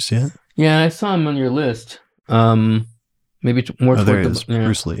Lee? Do you see it? Yeah, I saw him on your list. Maybe more. Oh, there he is.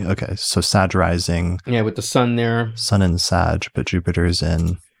 Bruce Lee. Okay, so Sag rising. Yeah, with the sun there. Sun in Sag, but Jupiter's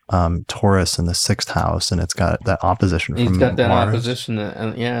in Taurus in the 6th house, and it's got that opposition from Mars. He's got that opposition.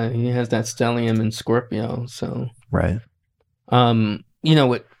 He has that stellium in Scorpio. So right.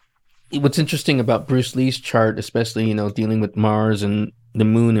 What what's interesting about Bruce Lee's chart, especially, dealing with Mars and the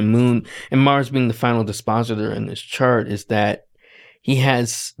moon and Mars being the final dispositor in this chart, is that he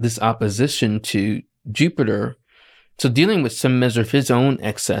has this opposition to Jupiter. So dealing with some measure of his own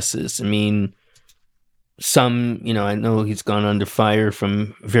excesses. I mean, I know he's gone under fire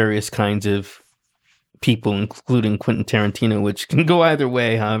from various kinds of people, including Quentin Tarantino, which can go either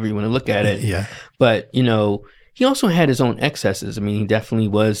way, however you want to look at it. Yeah. But, he also had his own excesses. I mean, he definitely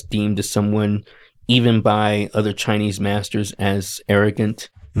was deemed as someone, even by other Chinese masters, as arrogant,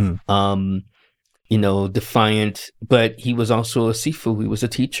 defiant. But he was also a sifu. He was a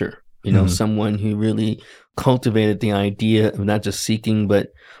teacher, someone who really cultivated the idea of not just seeking, but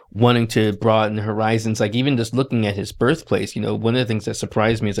wanting to broaden horizons. Like even just looking at his birthplace, one of the things that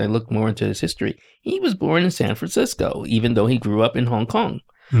surprised me as I looked more into his history, he was born in San Francisco, even though he grew up in Hong Kong.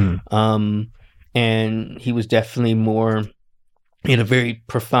 And he was definitely he had a very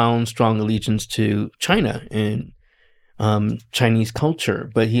profound, strong allegiance to China and Chinese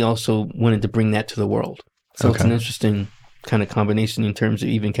culture, but he also wanted to bring that to the world. So It's an interesting kind of combination in terms of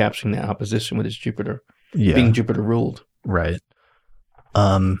even capturing that opposition with his Jupiter, being Jupiter ruled. Right.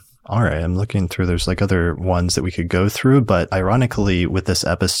 All right. I'm looking through, there's like other ones that we could go through, but ironically with this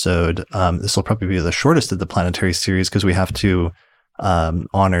episode, this will probably be the shortest of the planetary series because we have to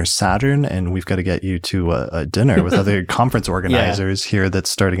honor Saturn, and we've got to get you to a dinner with other conference organizers here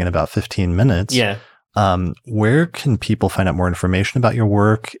that's starting in about 15 minutes. Yeah. Where can people find out more information about your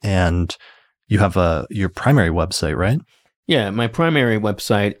work? And you have your primary website, right? Yeah, my primary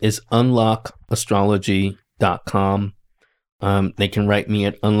website is unlockastrology.com. They can write me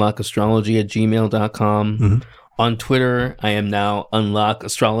at unlockastrology@gmail.com. On Twitter, I am now Unlock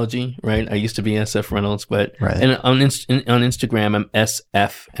Astrology, right? I used to be SF Reynolds, but and on Instagram, I'm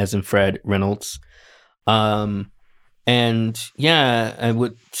SF as in Fred Reynolds. And yeah, I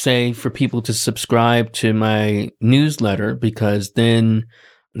would say for people to subscribe to my newsletter because then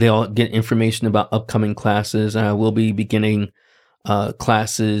they'll get information about upcoming classes. I will be beginning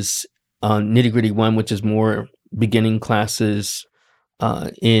classes on Nitty Gritty 1, which is more beginning classes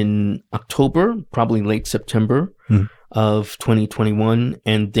in October, probably late September of 2021,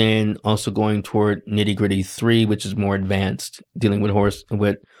 and then also going toward Nitty Gritty 3, which is more advanced, dealing with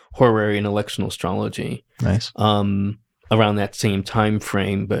horary and electional astrology. Nice. Around that same time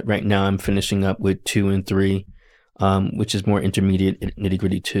frame, but right now I'm finishing up with 2 and 3, which is more intermediate Nitty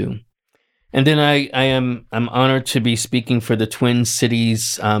Gritty 2. And then I'm honored to be speaking for the Twin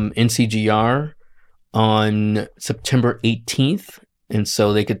Cities NCGR on September 18th. And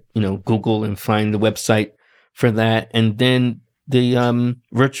so they could, Google and find the website for that. And then the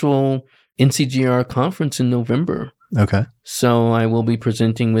virtual NCGR conference in November. Okay. So I will be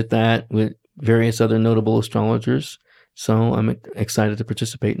presenting with that with various other notable astrologers. So I'm excited to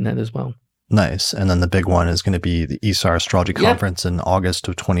participate in that as well. Nice. And then the big one is going to be the ESAR Astrology Conference in August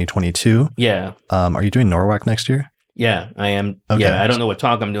of 2022. Yeah. Are you doing NORWAC next year? Yeah, I am. Okay. Yeah, I don't know what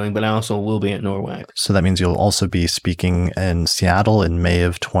talk I'm doing, but I also will be at NORWAC. So that means you'll also be speaking in Seattle in May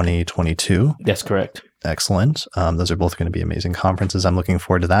of 2022. That's correct. Excellent. Those are both going to be amazing conferences. I'm looking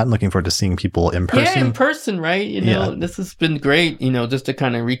forward to that and looking forward to seeing people in person. Yeah, in person, right? This has been great, just to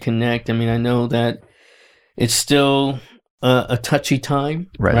kind of reconnect. I mean, I know that it's still a touchy time,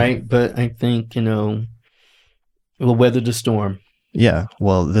 right? But I think, we'll weather the storm. Yeah.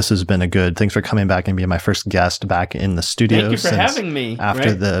 Well, this has been thanks for coming back and being my first guest back in the studio. Thank you for having me.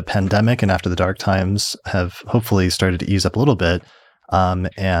 After the pandemic and after the dark times have hopefully started to ease up a little bit.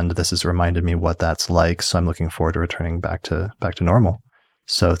 And this has reminded me what that's like. So I'm looking forward to returning back to normal.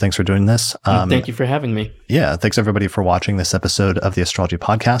 So thanks for doing this. Thank you for having me. Yeah. Thanks everybody for watching this episode of the Astrology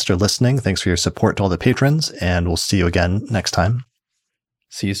Podcast or listening. Thanks for your support to all the patrons, and we'll see you again next time.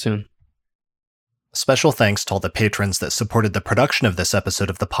 See you soon. Special thanks to all the patrons that supported the production of this episode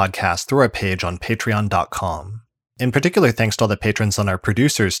of the podcast through our page on patreon.com. In particular, thanks to all the patrons on our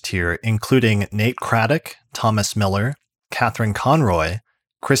producers tier, including Nate Craddock, Thomas Miller, Catherine Conroy,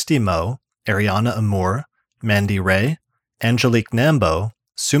 Christy Moe, Ariana Amour, Mandy Ray, Angelique Nambo,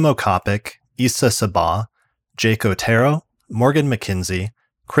 Sumo Kopic, Issa Sabah, Jake Otero, Morgan McKinsey,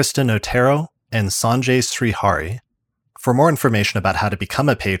 Kristen Otero, and Sanjay Srihari. For more information about how to become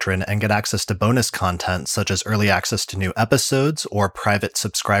a patron and get access to bonus content such as early access to new episodes or private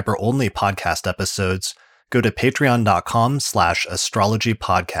subscriber-only podcast episodes, go to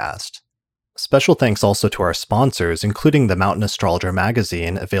patreon.com/astrologypodcast. Special thanks also to our sponsors, including the Mountain Astrologer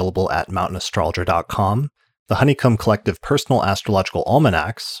magazine, available at mountainastrologer.com, the Honeycomb Collective Personal Astrological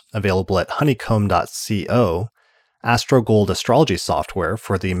Almanacs, available at honeycomb.co, AstroGold astrology software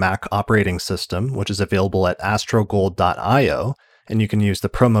for the Mac operating system, which is available at astrogold.io, and you can use the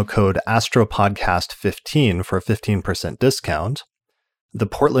promo code ASTROPODCAST15 for a 15% discount. The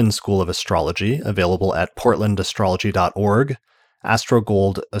Portland School of Astrology, available at portlandastrology.org.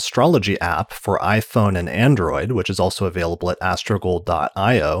 AstroGold Astrology app for iPhone and Android, which is also available at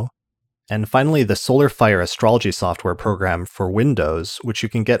astrogold.io. And finally, the Solar Fire Astrology software program for Windows, which you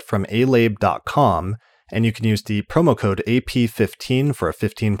can get from alabe.com, and you can use the promo code AP15 for a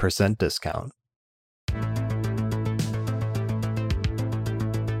 15% discount.